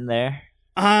still sitting there.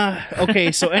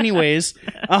 okay, so anyways,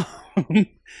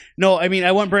 no, I mean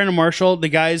I went Brandon Marshall. The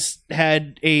guy's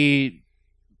had a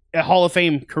Hall of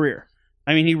Fame career.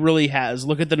 I mean, he really has.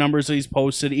 Look at the numbers that he's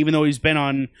posted, even though he's been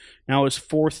on now his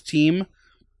fifth team,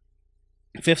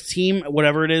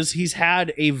 whatever it is. He's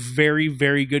had a very,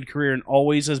 very good career and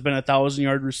always has been a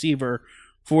 1,000-yard receiver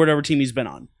for whatever team he's been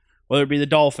on, whether it be the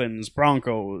Dolphins,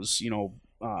 Broncos,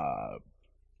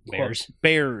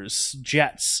 Bears,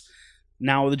 Jets,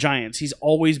 now the Giants. He's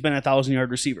always been a 1,000-yard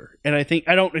receiver. And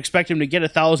I don't expect him to get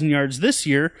 1,000 yards this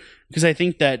year because I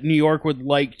think that New York would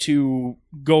like to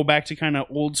go back to kind of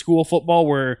old school football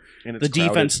where And the it's crowded.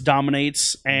 defense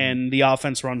dominates and the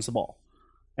offense runs the ball.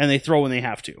 And they throw when they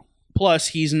have to. Plus,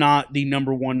 he's not the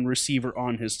number one receiver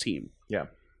on his team. Yeah.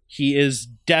 He is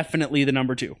definitely the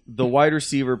number two. The wide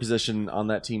receiver position on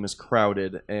that team is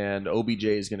crowded, and OBJ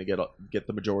is going to get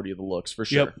the majority of the looks for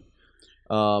sure.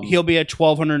 Yep. He'll be a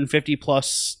 1,250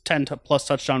 plus 10 plus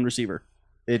touchdown receiver.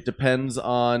 It depends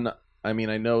on. I mean,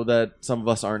 I know that some of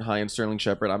us aren't high on Sterling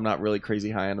Shepard. I'm not really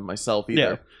crazy high on him myself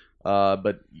either.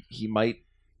 But he might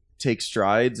take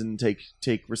strides and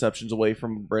take receptions away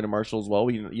from Brandon Marshall as well.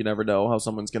 You never know how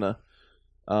someone's gonna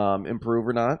improve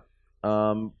or not.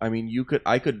 I mean,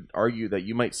 I could argue that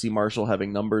you might see Marshall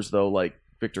having numbers though like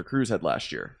Victor Cruz had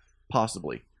last year,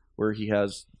 possibly, where he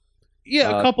has A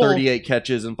couple 38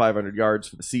 catches and 500 yards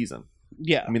for the season.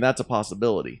 Yeah. I mean, that's a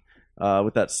possibility.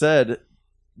 With that said,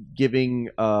 giving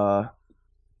Eli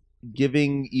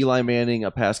Manning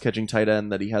a pass catching tight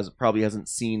end that he probably hasn't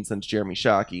seen since Jeremy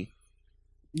Shockey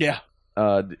Yeah.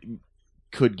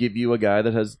 could give you a guy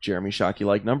that has Jeremy Shockey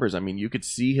like numbers. I mean, you could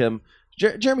see him.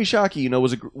 Jeremy Shockey,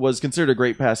 was considered a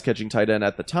great pass catching tight end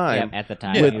at the time. Yeah, at the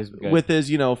time. With, he was good. with his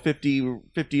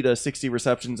 50 to 60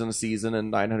 receptions in a season and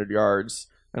 900 yards.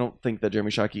 I don't think that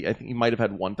Jeremy Shockey. I think he might have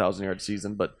had 1,000 yard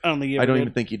season, but I don't think he I ever don't did.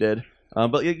 even think he did.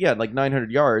 But yeah, like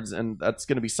 900 yards, and that's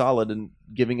going to be solid. And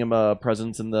giving him a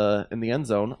presence in the end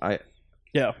zone, I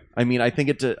mean, I think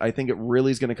it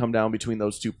really is going to come down between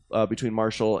those two, between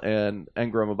Marshall and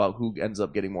Ingram, about who ends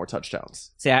up getting more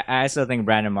touchdowns. See, I still think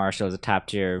Brandon Marshall is a top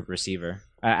tier receiver.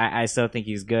 I still think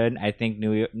he's good. I think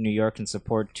New York can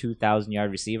support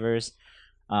 2,000-yard receivers.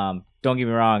 Don't get me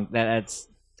wrong.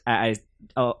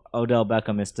 Odell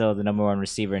Beckham is still the number one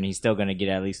receiver, and he's still going to get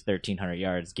at least 1,300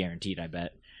 yards guaranteed, I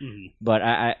bet. Mhm. But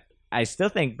I still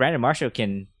think Brandon Marshall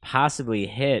can possibly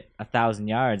hit 1,000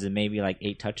 yards and maybe like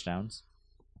 8 touchdowns.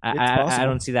 It's I possible.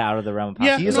 don't see that out of the realm of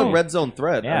Yeah, possibility. He's a red zone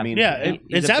threat. Yeah. I mean, Yeah, he's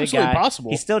it's a big absolutely guy.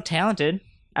 possible. He's still talented.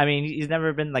 I mean, he's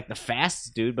never been like the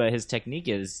fastest dude, but his technique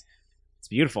it's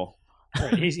beautiful.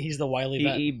 Right, he's the wily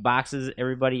vet. He boxes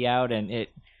everybody out, and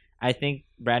I think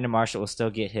Brandon Marshall will still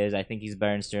get his. I think he's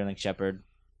better than Sterling Shepard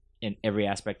in every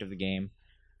aspect of the game.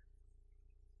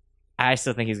 I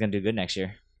still think he's going to do good next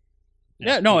year.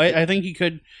 Yeah, no, I think he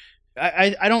could.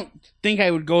 I don't think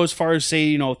I would go as far as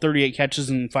say 38 catches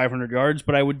and 500 yards,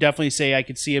 but I would definitely say I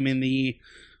could see him in the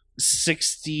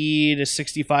 60 to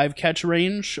 65 catch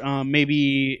range,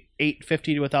 maybe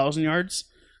 850 to 1,000 yards.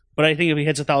 But I think if he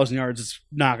hits 1,000 yards, it's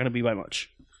not going to be by much.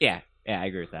 Yeah, I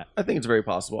agree with that. I think it's very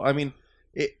possible. I mean,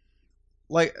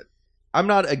 I'm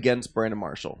not against Brandon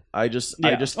Marshall. I just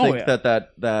think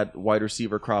that wide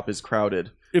receiver crop is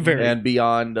crowded. Very. And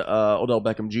beyond Odell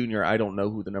Beckham Jr., I don't know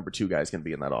who the number 2 guy is going to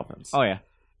be in that offense. Oh yeah,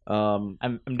 I'm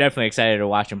definitely excited to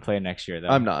watch him play next year, though.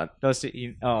 I'm not. Those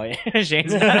two, oh yeah,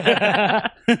 Shane's.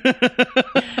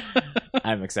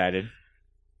 I'm excited.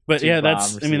 But Two yeah, bomb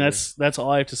that's receivers. that's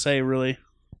all I have to say really.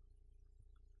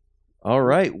 All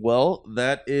right. Well,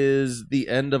 that is the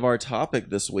end of our topic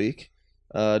this week.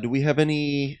 Do we have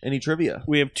any trivia?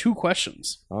 We have 2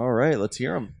 questions. All right, let's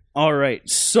hear them. All right,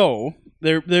 so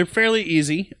they're fairly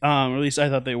easy. Or at least I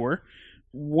thought they were.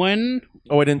 When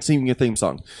Oh, I didn't sing your theme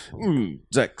song.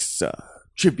 Zach's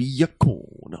trivia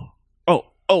corner.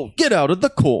 Oh, get out of the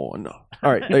corner.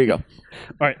 All right, there you go. all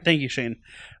right, thank you, Shane.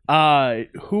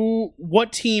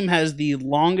 What team has the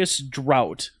longest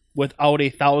drought without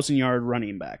a 1,000-yard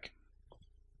running back?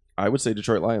 I would say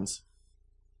Detroit Lions.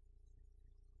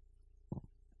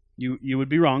 You would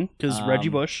be wrong because Reggie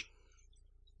Bush.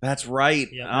 That's right.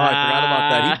 Yeah. Oh, I forgot about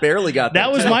that. He barely got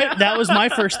that. That was my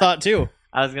first thought too.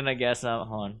 I was gonna guess. Hold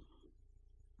on.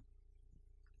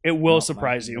 It will Nope,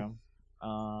 surprise not you.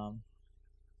 wrong.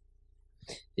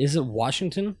 Is it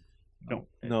Washington?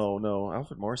 No.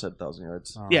 Alfred Morris had 1,000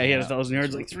 yards. Yeah, he had 1,000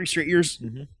 yards like 3 straight years.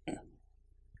 Trying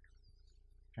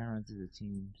to run through the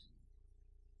teams.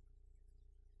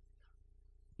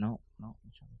 No.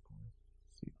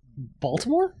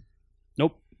 Baltimore?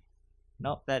 Nope.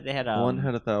 Nope. That they had One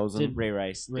had 1,000. Ray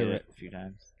Rice Ray did Rice. it a few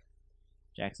times.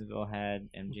 Jacksonville had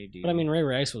MJD. But I mean, Ray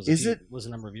Rice was Is it- was a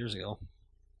number of years ago.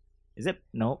 is it?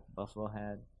 Nope. Buffalo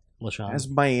had. LaShawn. Has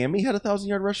Miami had a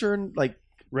 1,000-yard rusher? And like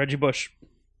Reggie Bush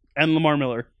and Lamar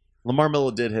Miller. Lamar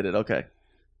Miller did hit it. Okay.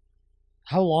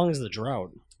 How long is the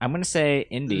drought? I'm gonna say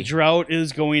The Indy. drought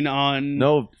is going on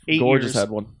No, 8 Gorgeous years. had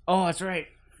one. Oh, that's right.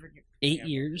 8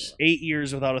 years? 8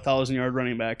 years without a 1,000-yard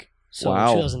running back. So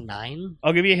Wow. 2009?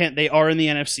 I'll give you a hint. They are in the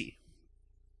NFC.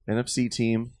 NFC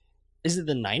team. Is it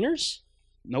the Niners?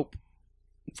 Nope.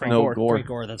 Frank No, Gore. Gore. Frank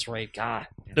Gore, that's right. God.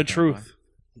 The truth.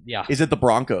 Yeah. Is it the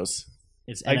Broncos?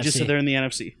 It's I NFC. just said they're in the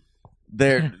NFC.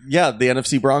 They're the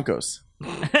NFC Broncos.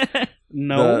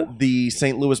 No. The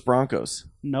St. Louis Broncos.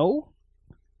 No.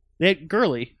 They had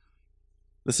Gurley.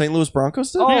 The St. Louis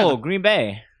Broncos did? Oh, Green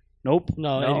Bay. Nope.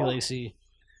 No, No. Eddie Lacy.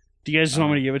 Do you guys just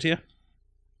want me to give it to you?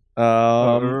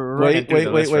 Running through Wait.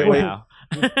 the list right Wait. now.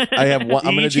 I have one.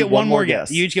 I'm You going to each do get one more guess.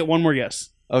 You each get one more guess.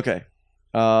 Okay.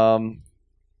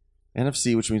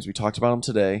 NFC, which means we talked about them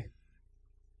today.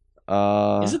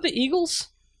 Is it the Eagles?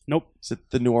 Nope. Is it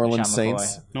the New Orleans Sean McCoy.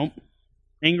 Saints? Nope.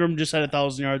 Ingram just had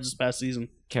 1,000 yards this past season.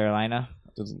 Carolina.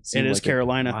 Doesn't seem It is like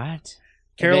Carolina. What?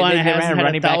 Carolina They hasn't ran had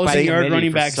running back by 1,000-yard committee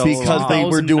running for back so since because they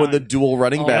were 2009. doing the dual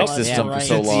running back Oh, system yeah, for right.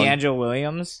 so Since long. D'Angelo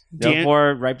Williams. Dan-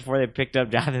 Right before they picked up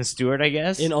Jonathan Stewart, I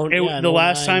guess. In The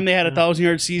last time they had a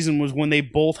 1,000-yard season was when they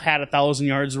both had 1,000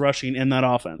 yards rushing in that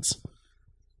offense.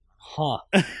 Huh.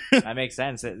 That makes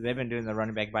sense. They've been doing the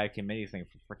running back by committee thing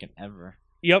for freaking ever.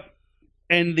 Yep.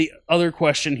 And the other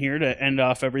question here to end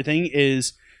off everything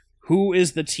is, who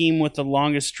is the team with the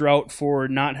longest drought for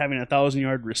not having a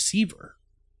 1,000-yard receiver?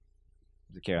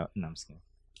 No, I'm just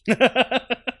kidding.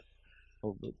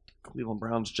 Oh, the Cleveland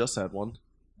Browns just had one.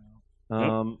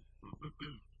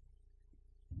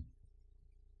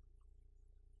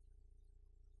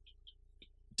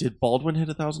 Did Baldwin hit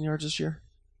 1,000 yards this year?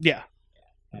 Yeah.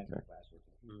 Okay.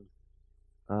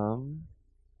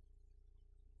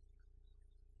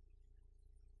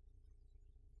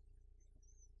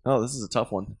 Oh, this is a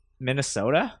tough one.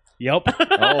 Minnesota? Yep.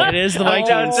 Oh. It is the I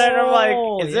Vikings. was like,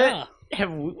 Oh, is yeah. it?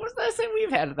 What's the last time we've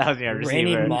had a 1,000-yard Randy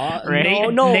receiver? Moss. Randy-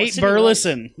 Nate Sidney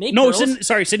Burleson. Rice. Nate No,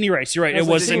 Burleson? Sidney Rice. You're right. That's It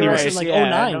was like Sidney Rice. like yeah,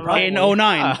 09, no, probably. In 09.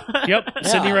 Ah. Yep. Yeah.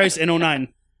 Sidney Rice in 09.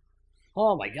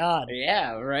 Oh my God.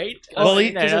 Yeah, right? Well,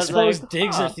 Because I suppose like,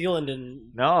 Diggs huh. or Thielen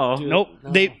didn't. No. do it. Nope.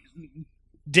 No.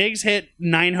 Diggs hit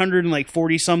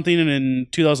 940 something in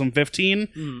 2015,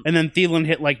 Mm. and then Thielen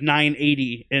hit like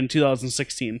 980 in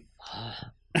 2016.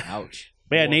 Ouch.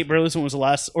 But yeah, Nate Burleson was the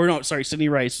last, or no, sorry, Sidney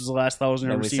Rice was the last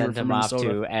 1,000-yard Then we receiver sent from him off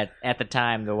Minnesota. to, at the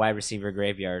time, the wide receiver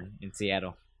graveyard in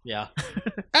Seattle. Yeah.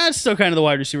 That's still kind of the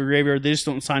wide receiver graveyard. They just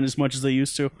don't sign as much as they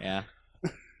used to. Yeah.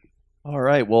 All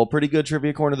right. Well, pretty good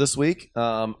trivia corner this week.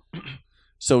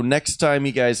 So next time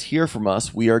you guys hear from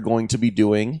us, we are going to be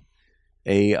doing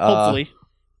a Hopefully.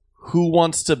 Who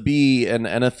Wants to Be an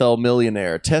NFL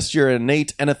Millionaire? Test your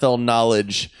innate NFL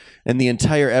knowledge, and the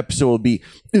entire episode will be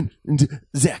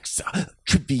Zach's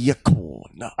Trivia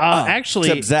Corner. Actually,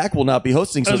 Except Zach will not be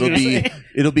hosting, so I was it'll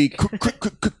gonna be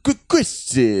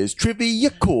Chris's Trivia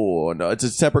Corner. It's a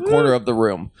separate corner of the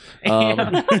room.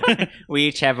 We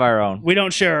each have our own. we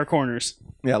don't share our corners.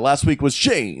 Yeah, last week was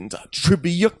Shane's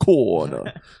Trivia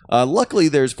Corner. Luckily,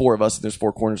 there's 4 of us, and there's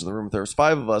 4 corners in the room. If there was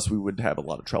 5 of us, we would have a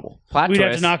lot of trouble. Plot We'd twist.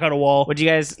 have to knock out a wall. Would you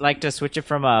guys like to switch it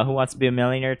from Who Wants to Be a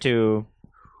Millionaire to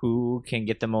Who Can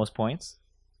Get the Most Points?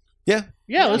 Yeah.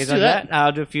 Yeah, You let's guys do want that.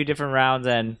 I'll do a few different rounds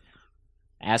and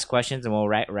ask questions, and we'll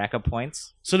rack up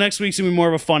points. So next week's going to be more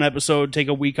of a fun episode. Take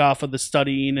a week off of the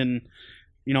studying and,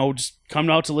 just come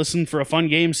out to listen for a fun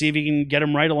game, see if you can get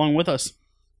them right along with us.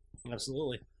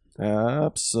 Absolutely.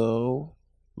 Absolutely.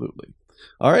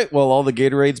 All right. Well, all the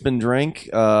Gatorade's been drank.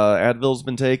 Advil's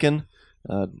been taken.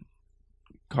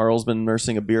 Carl's been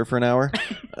nursing a beer for an hour,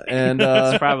 and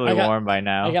It's probably I got- warm by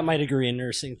now. I got my degree in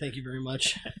nursing. Thank you very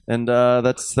much.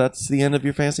 that's the end of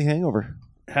your fancy hangover.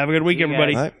 Have a good week, See you guys.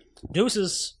 everybody. All right.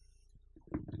 Deuces.